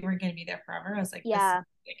knew we weren't going to be there forever. I was like, this is Yeah.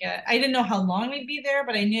 like I didn't know how long we'd be there,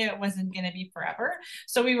 but I knew it wasn't going to be forever.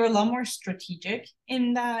 So we were a lot more strategic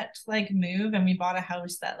in that like move, and we bought a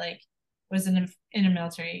house that like was in a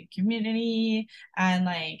military community, and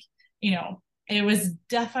like it was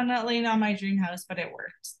definitely not my dream house, but it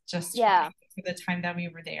worked just fine Yeah. for the time that we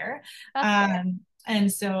were there. That's fair.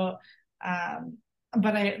 And so um,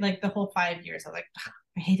 but I like the whole 5 years, I was like,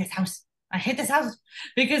 I hate this house. I hate this house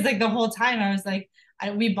because like the whole time I was like,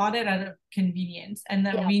 we bought it out of convenience, and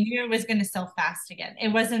then Yeah. we knew it was going to sell fast again. It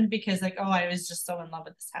wasn't because like, oh, I was just so in love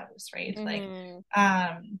with this house, right? Like,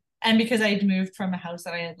 Hmm. and because I'd moved from a house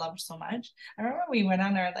that I had loved so much. I remember we went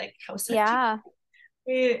on our like house hunting. Yeah.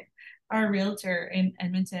 We, our realtor in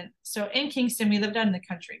Edmonton. So in Kingston, we lived out in the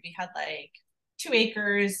country. We had like 2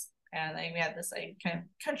 acres, and like we had this like kind of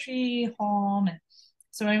country home. And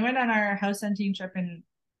so I went on our house hunting trip in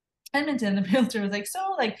Edmonton. The realtor was like,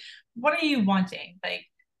 so like, what are you wanting? Like,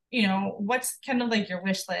 what's kind of like your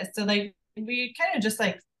wish list? So like we kind of just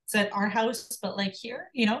like said our house, but like here,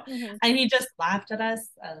 Hmm. and he just laughed at us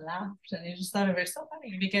and laughed, and he just thought it was so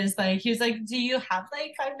funny because like he was like, do you have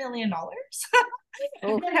like $5 million?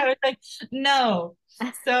 Oof. And I was like, no.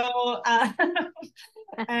 So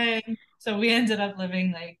and so we ended up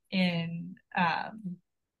living like in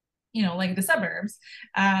like the suburbs,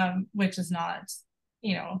 which is not,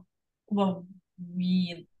 what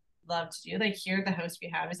we love to do. Like here, the house we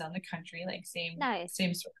have is on the country, like Nice.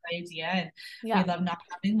 same sort of idea. And we Yeah. love not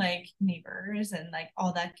having like neighbors and like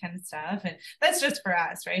all that kind of stuff. And that's just for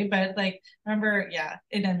us, right? But like remember, yeah,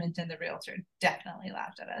 in Edmonton, the realtor definitely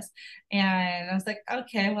laughed at us. And I was like,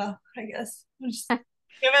 okay, well, I guess we'll just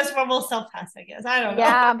give us one more self test, I guess. I don't know.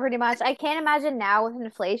 Yeah, pretty much. I can't imagine now with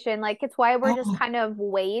inflation. Like, it's why we're just Oh, kind of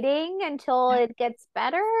waiting until it gets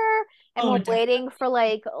better. And we're oh, waiting definitely. for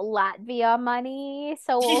like Latvia money.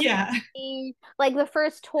 So we'll Yeah. see. Like, the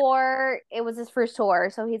first tour, it was his first tour.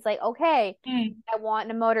 So he's like, okay, Mm, I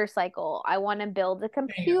want a motorcycle. I want to build a there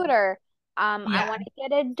you go. computer. I Yeah. want to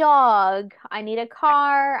get a dog. I need a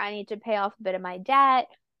car. I need to pay off a bit of my debt.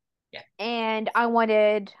 Yeah. And I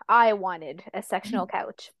wanted a sectional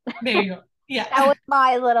couch. There you go. That Yeah. was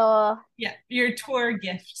my little, Yeah. Your tour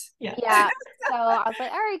gift. Yeah. yeah. So I was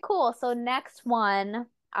like, all right, cool. So next one,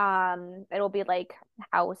 it'll be like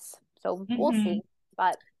house. So we'll Hmm. see.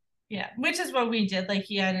 But Yeah. Which is what we did. Like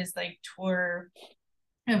he had his like tour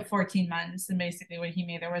of 14 months, and basically what he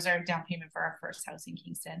made there was our down payment for our first house in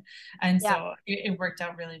Kingston. And yeah, so it worked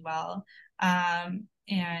out really well. And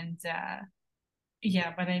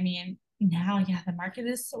yeah, but I mean now, yeah, the market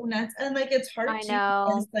is so nuts. And like it's hard I too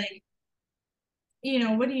because know. like,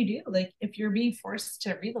 what do you do? Like if you're being forced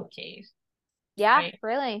to relocate, Yeah, right?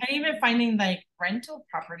 really. And even finding like rental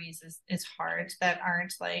properties is hard that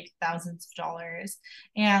aren't like thousands of dollars.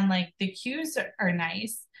 And like the queues are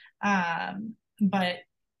nice, but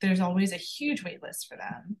there's always a huge wait list for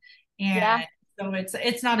them. Yeah. And so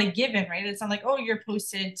it's not a given, right? It's not like, oh, you're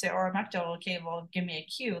posted to Oromecto, okay, well, give me a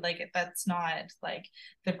queue. Like that's not like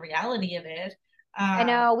the reality of it. I Um,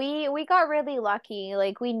 know. We got really lucky.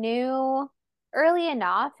 Like we knew early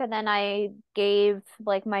enough, and then I gave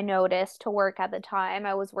like my notice to work at the time.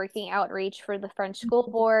 I was working outreach for the French school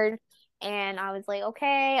board, and I was like,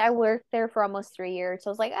 okay, I worked there for almost 3 years. So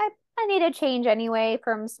I was like, I need a change anyway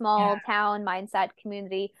from yeah, small town mindset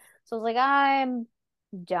community. So I was like, I'm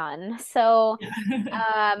done. So yeah.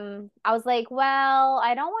 I was like, well,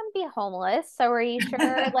 I don't want to be homeless. So are you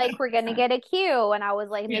sure like we're gonna get a queue? And I was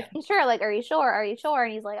like Yeah, making sure, like, are you sure? Are you sure?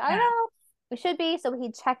 And he's like, I don't yeah, know. We should be. So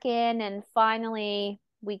he'd check in, and finally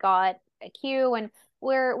we got a queue, and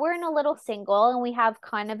we're in a little single, and we have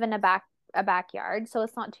kind of a backyard, so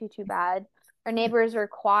it's not too bad. Our neighbors are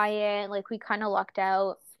quiet, like we kind of lucked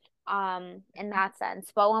out in that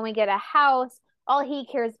sense. But when we get a house, all he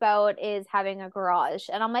cares about is having a garage.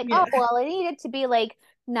 And I'm like, oh, yeah, well, it needed to be like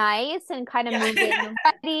nice and kind of move yeah. in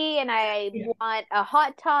ready. And I Yeah, want a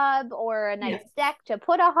hot tub or a yeah, nice deck to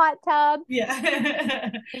put a hot tub.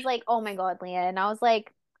 yeah. He's like, oh my God, Leah. And I was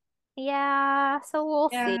like, yeah, so we'll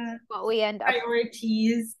see Yeah, what we end up.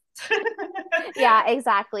 priorities. Yeah,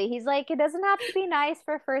 exactly. He's like, it doesn't have to be nice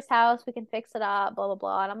for first house. We can fix it up, blah, blah,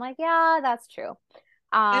 blah. And I'm like, yeah, that's true.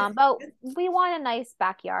 It's, But it's we want a nice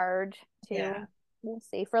backyard yeah, too. We'll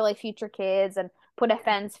see for like future kids and put a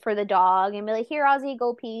fence for the dog and be like, here, Ozzy,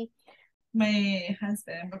 go pee. my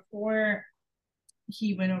husband before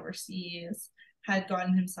he went overseas had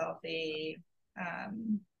gotten himself a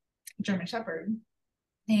German Shepherd,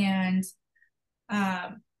 and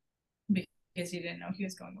um, because he didn't know he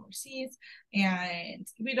was going overseas, and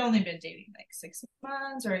we'd only been dating like 6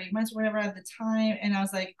 months or 8 months or whatever at the time, and I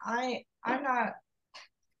was like, I'm not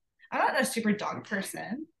a super dog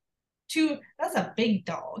person. That's a big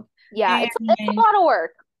dog, Yeah, and it's a lot of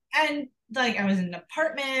work. and like I was in an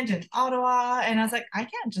apartment in Ottawa, and I was like, I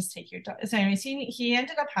can't just take your dog. So anyways, he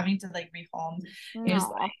ended up having to like rehome his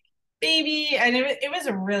like No, baby, and it was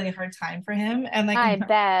a really hard time for him. And like I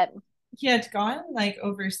bet. he had gone like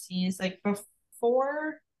overseas like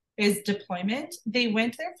before his deployment. They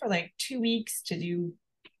went there for like 2 weeks to do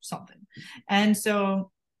something, and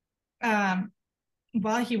so um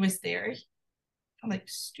while he was there, like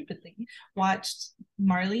stupidly watched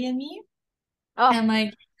Marley and Me, Oh, and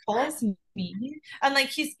like calls me, and like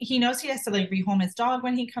he knows he has to like rehome his dog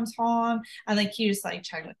when he comes home, and like he was like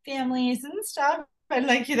chatting with families and stuff, and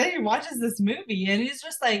like then he watches this movie and he's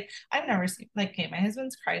just like, I've never seen, like, okay, my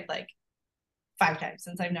husband's cried like 5 times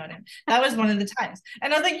since I've known him. That was one of the times,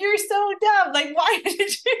 and I was like, you're so dumb, like why did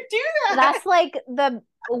you do that? that's like the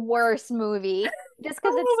worst movie just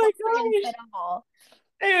because it's Oh so my gosh, unforgettable.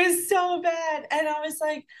 it was so bad. And I was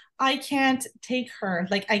like, I can't take her.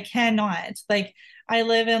 Like I cannot. Like I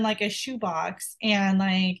live in like a shoebox and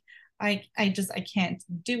like I can't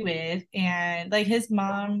do it. And like his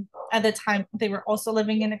mom at the time, they were also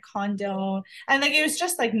living in a condo. And like it was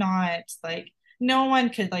just like not like no one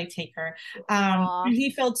could like take her. Aw. And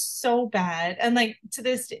he felt so bad. And like to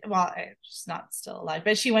this day, well, she's not still alive,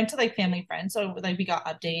 but she went to like family friends. So like we got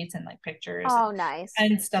updates and like pictures Oh, nice.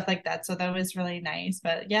 and stuff like that. So that was really nice.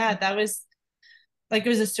 But yeah, that was like it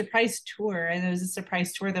was a surprise tour, and it was a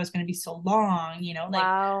surprise tour that was going to be so long, like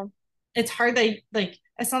Wow. it's hard that like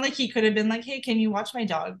it's not like he could have been like, hey, can you watch my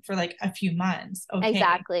dog for like a few months, okay,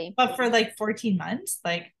 Exactly. but for like 14 months,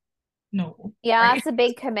 like no, Yeah, right? that's a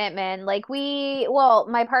big commitment. Like well,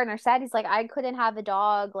 my partner said he's like, I couldn't have a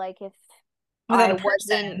dog like if Without I a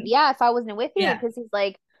wasn't, person. yeah, if I wasn't with you, Yeah, because he's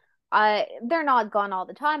like, they're not gone all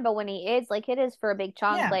the time, but when he is, like, it is for a big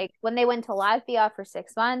chunk. yeah, Like when they went to Latvia for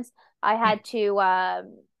 6 months, I yeah. had to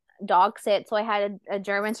dog sit, so I had a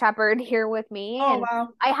German Shepherd here with me, Oh and wow.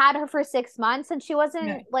 I had her for 6 months, and she Yeah.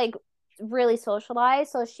 wasn't like really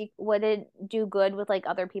socialized, so she wouldn't do good with like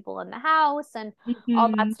other people in the house and all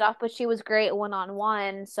that Mhm. stuff. But she was great one on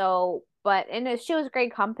one. So, she was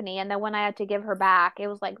great company. And then when I had to give her back, it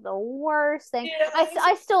was like the worst thing. Yes.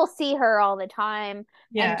 I still see her all the time,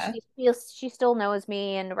 and Yeah. she still knows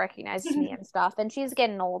me and recognizes me and stuff. And she's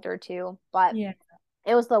getting older too, but Yeah.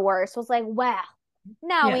 it was the worst. It was like, well,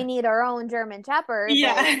 now we Yeah. need our own German Shepherd.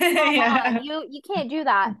 Yeah. Like, come on, Yeah. you can't do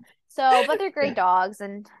that. So, but they're great Yeah. dogs,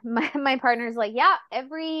 and my partner's like, yeah,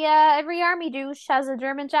 every army douche has a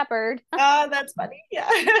German Shepherd. Oh, that's funny. Yeah.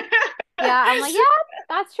 Yeah, I'm like, yeah,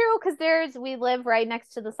 that's true, because we live right next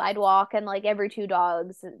to the sidewalk, and like every two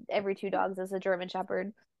dogs is a German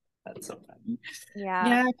Shepherd. That's so funny. Yeah.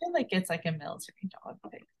 Yeah, I feel like it's like a military dog.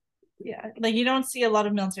 Like, yeah, like you don't see a lot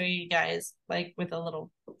of military guys like with a little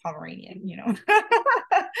Pomeranian.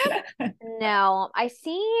 No, I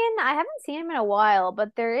haven't seen him in a while,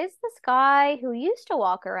 but there is this guy who used to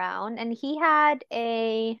walk around, and he had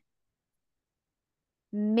a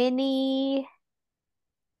mini,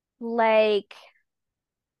 like,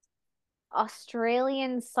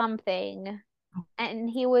 Australian something, and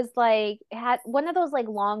he was like had one of those like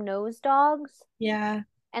long nosed dogs, Yeah.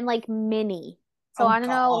 and like mini. So Oh I don't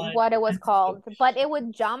know God. what it was I'm so called, but it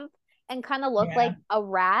would jump and kind of look yeah. like a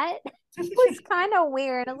rat. It was kind of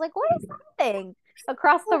weird. I was like, what is that thing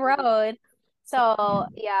across the road? So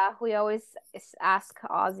yeah, we always ask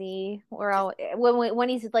Ozzy. We're all when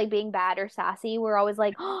he's like being bad or sassy, we're always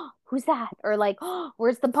like, oh, "Who's that?" Or like, oh,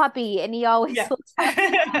 "Where's the puppy?" And he always Yeah. looks at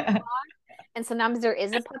the sidewalk. And sometimes there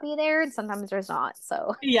is a puppy there, and sometimes there's not.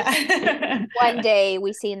 So Yeah. one day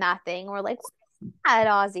we seen that thing, we're like, "What's that,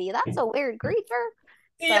 Ozzy? That's a weird creature."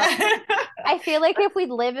 So Yeah. I feel like if we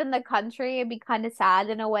live in the country, it'd be kind of sad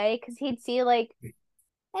in a way, because he'd see like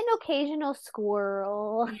an occasional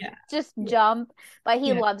squirrel Yeah. just jump, but he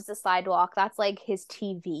Yeah. loves the sidewalk. That's like his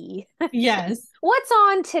TV. Yes. What's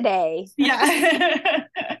on today? Yeah.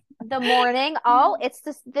 The morning. Oh, it's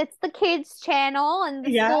the kids channel and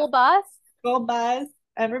the Yeah. school bus. Go bus.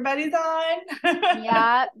 Everybody's on. I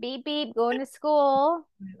Yeah, beep beep, going to school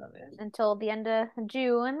love it. until the end of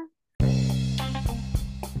June.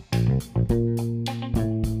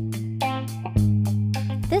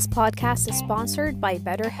 This podcast is sponsored by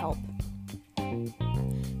BetterHelp.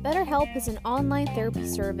 BetterHelp is an online therapy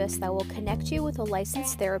service that will connect you with a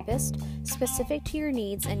licensed therapist specific to your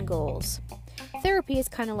needs and goals. Therapy is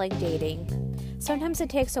kind of like dating. Sometimes it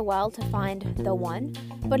takes a while to find the one,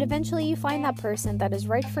 but eventually you find that person that is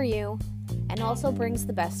right for you and also brings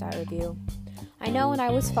the best out of you. I know when I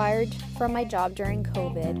was fired from my job during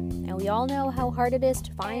COVID, and we all know how hard it is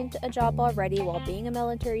to find a job already while being a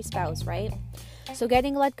military spouse, right? So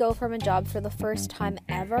getting let go from a job for the first time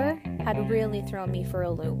ever had really thrown me for a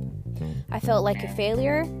loop. I felt like a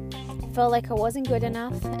failure, felt like I wasn't good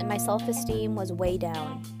enough, and my self-esteem was way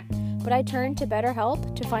down. But I turned to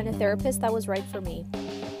BetterHelp to find a therapist that was right for me.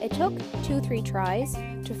 It took 2-3 tries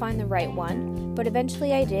to find the right one, but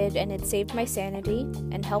eventually I did, and it saved my sanity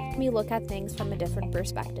and helped me look at things from a different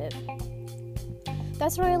perspective.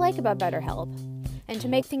 That's what I like about BetterHelp. And to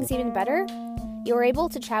make things even better, you're able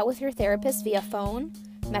to chat with your therapist via phone,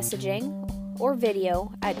 messaging, or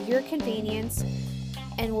video at your convenience,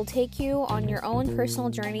 and will take you on your own personal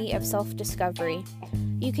journey of self-discovery.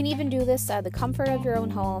 You can even do this at the comfort of your own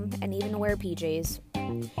home and even wear PJs.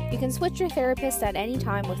 You can switch your therapist at any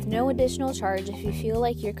time with no additional charge if you feel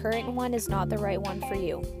like your current one is not the right one for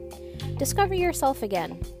you. Discover yourself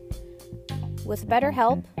again with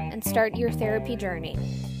BetterHelp and start your therapy journey.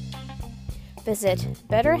 Visit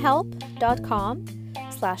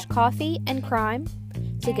betterhelp.com/coffeeandcrime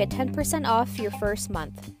to get 10% off your first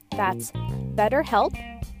month. That's BetterHelp,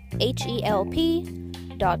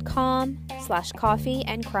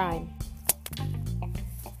 HELP.com/coffeeandcrime.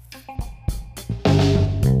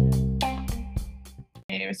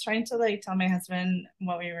 I was trying to like tell my husband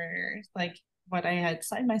what we were like, what I had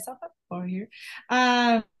signed myself up for here.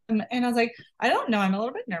 And I was like, I don't know, I'm a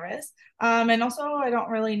little bit nervous. And also I don't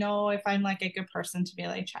really know if I'm like a good person to be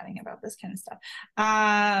like chatting about this kind of stuff.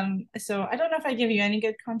 So I don't know if I give you any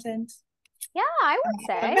good content. Yeah, I would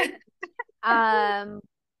say.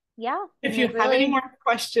 Yeah. If you have any more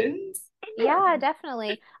questions. Yeah,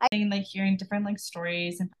 definitely. Like hearing different like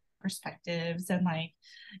stories and perspectives and like,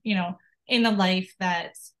 you know, in a life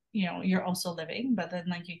that, you know, you're also living, but then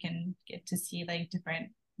like you can get to see like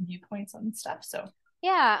different viewpoints on stuff. So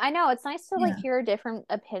yeah, I know. It's nice to like hear different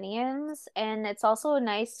opinions, and it's also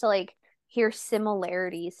nice to like hear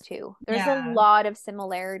similarities too. There's a lot of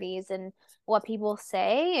similarities in what people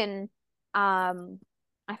say, and I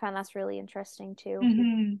find that's really interesting too.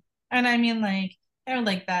 Mm-hmm. And I mean like I don't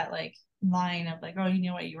like that like line of like, oh, you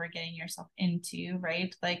know what you were getting yourself into,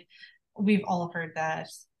 right? Like we've all heard that.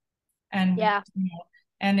 And you know,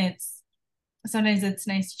 and it's sometimes it's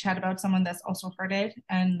nice to chat about someone that's also heard it,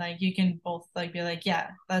 and like you can both like be like, yeah,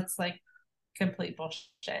 that's like complete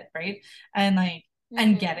bullshit, right? And like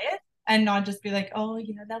and get it, and not just be like, oh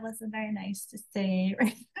yeah, that wasn't very nice to say,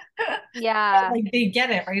 right? Yeah. Like they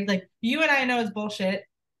get it, right? Like you and I know it's bullshit,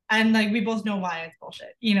 and like we both know why it's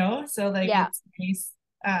bullshit, you know? So like it's nice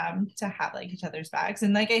to have like each other's backs.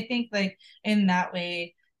 And like I think like in that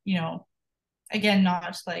way, you know, again,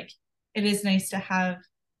 not like it is nice to have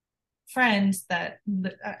friends that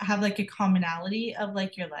have like a commonality of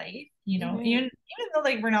like your life, you know, even though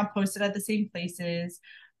like we're not posted at the same places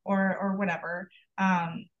or whatever,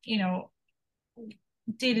 you know,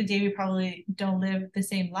 day to day we probably don't live the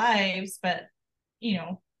same lives, but you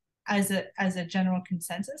know, as a general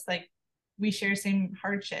consensus, like we share same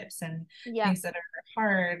hardships and things that are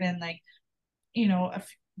hard. And like, you know,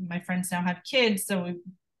 my friends now have kids, so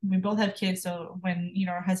we both have kids, so when you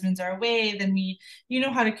know our husbands are away, then we, you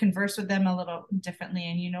know, how to converse with them a little differently,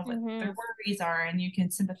 and you know what their worries are, and you can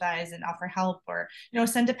sympathize and offer help, or you know,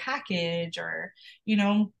 send a package, or you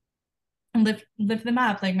know, lift them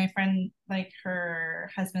up. Like my friend, like her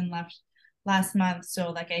husband left last month, so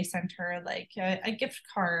like I sent her like a gift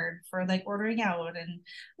card for like ordering out, and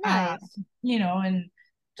you know, and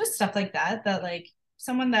just stuff like that like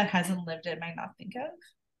someone that hasn't lived it might not think of,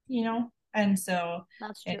 you know. And so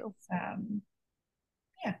that's true.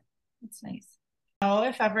 Yeah, it's nice. So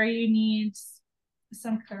if ever you need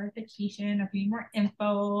some clarification, or if you need more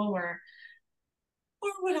info or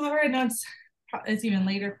whatever, I know it's even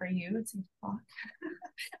later for you. It's 8:00.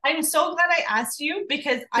 I'm so glad I asked you,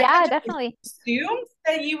 because I definitely assumed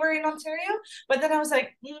that you were in Ontario, but then I was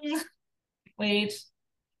like, wait,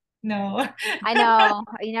 no. I know,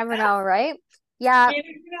 you never know, right? Yeah.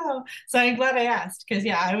 So I'm glad I asked, because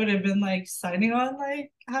I would have been like signing on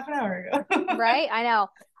like half an hour ago. Right? I know.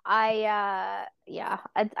 I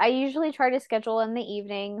usually try to schedule in the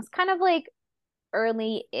evenings, kind of like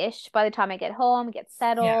early-ish by the time I get home, get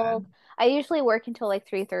settled. I usually work until like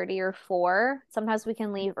 3:30 or 4. Sometimes we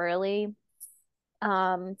can leave early.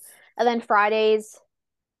 And then Fridays,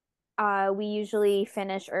 we usually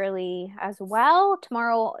finish early as well.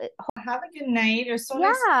 Tomorrow. Have a good night. It was so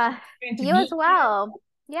nice you as well.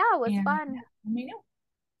 Yeah, it was fun. Let me know.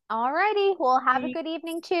 Alrighty. Well, have a good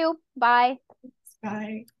evening too. Bye.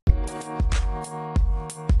 Bye.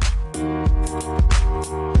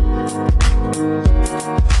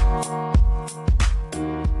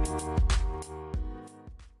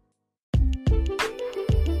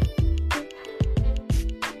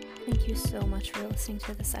 Thank you so much for listening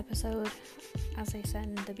to this episode. As I said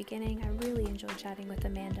in the beginning, I really enjoyed chatting with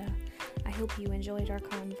Amanda. I hope you enjoyed our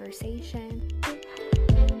conversation.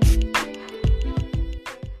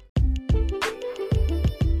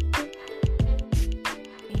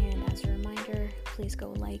 And as a reminder, please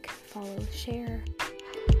go like, follow, share.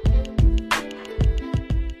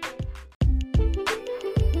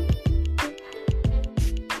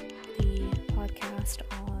 The podcast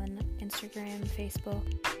on Instagram, Facebook.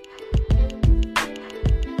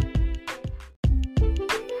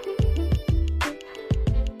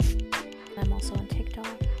 I'm also on TikTok.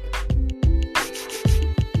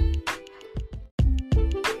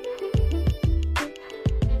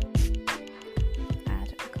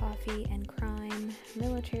 At Coffee and Crime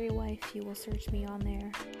Military Wife, you will search me on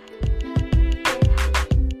there.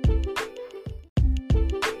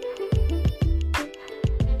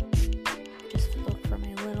 Just look for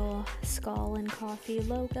my little skull and coffee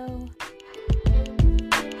logo.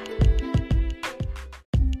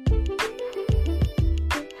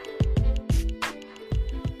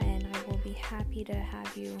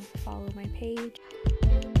 have you follow my page.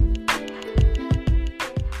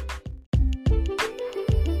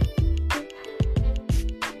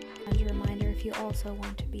 As a reminder, if you also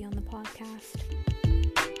want to be on the podcast,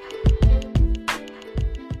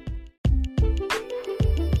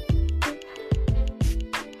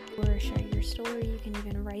 or share your story, you can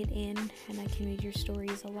even write in and I can read your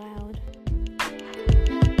stories aloud.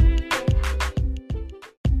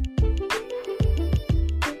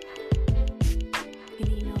 You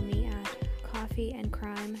can email me at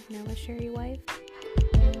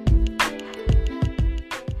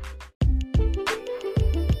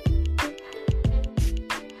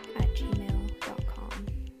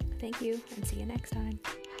Thank you, and see you next time.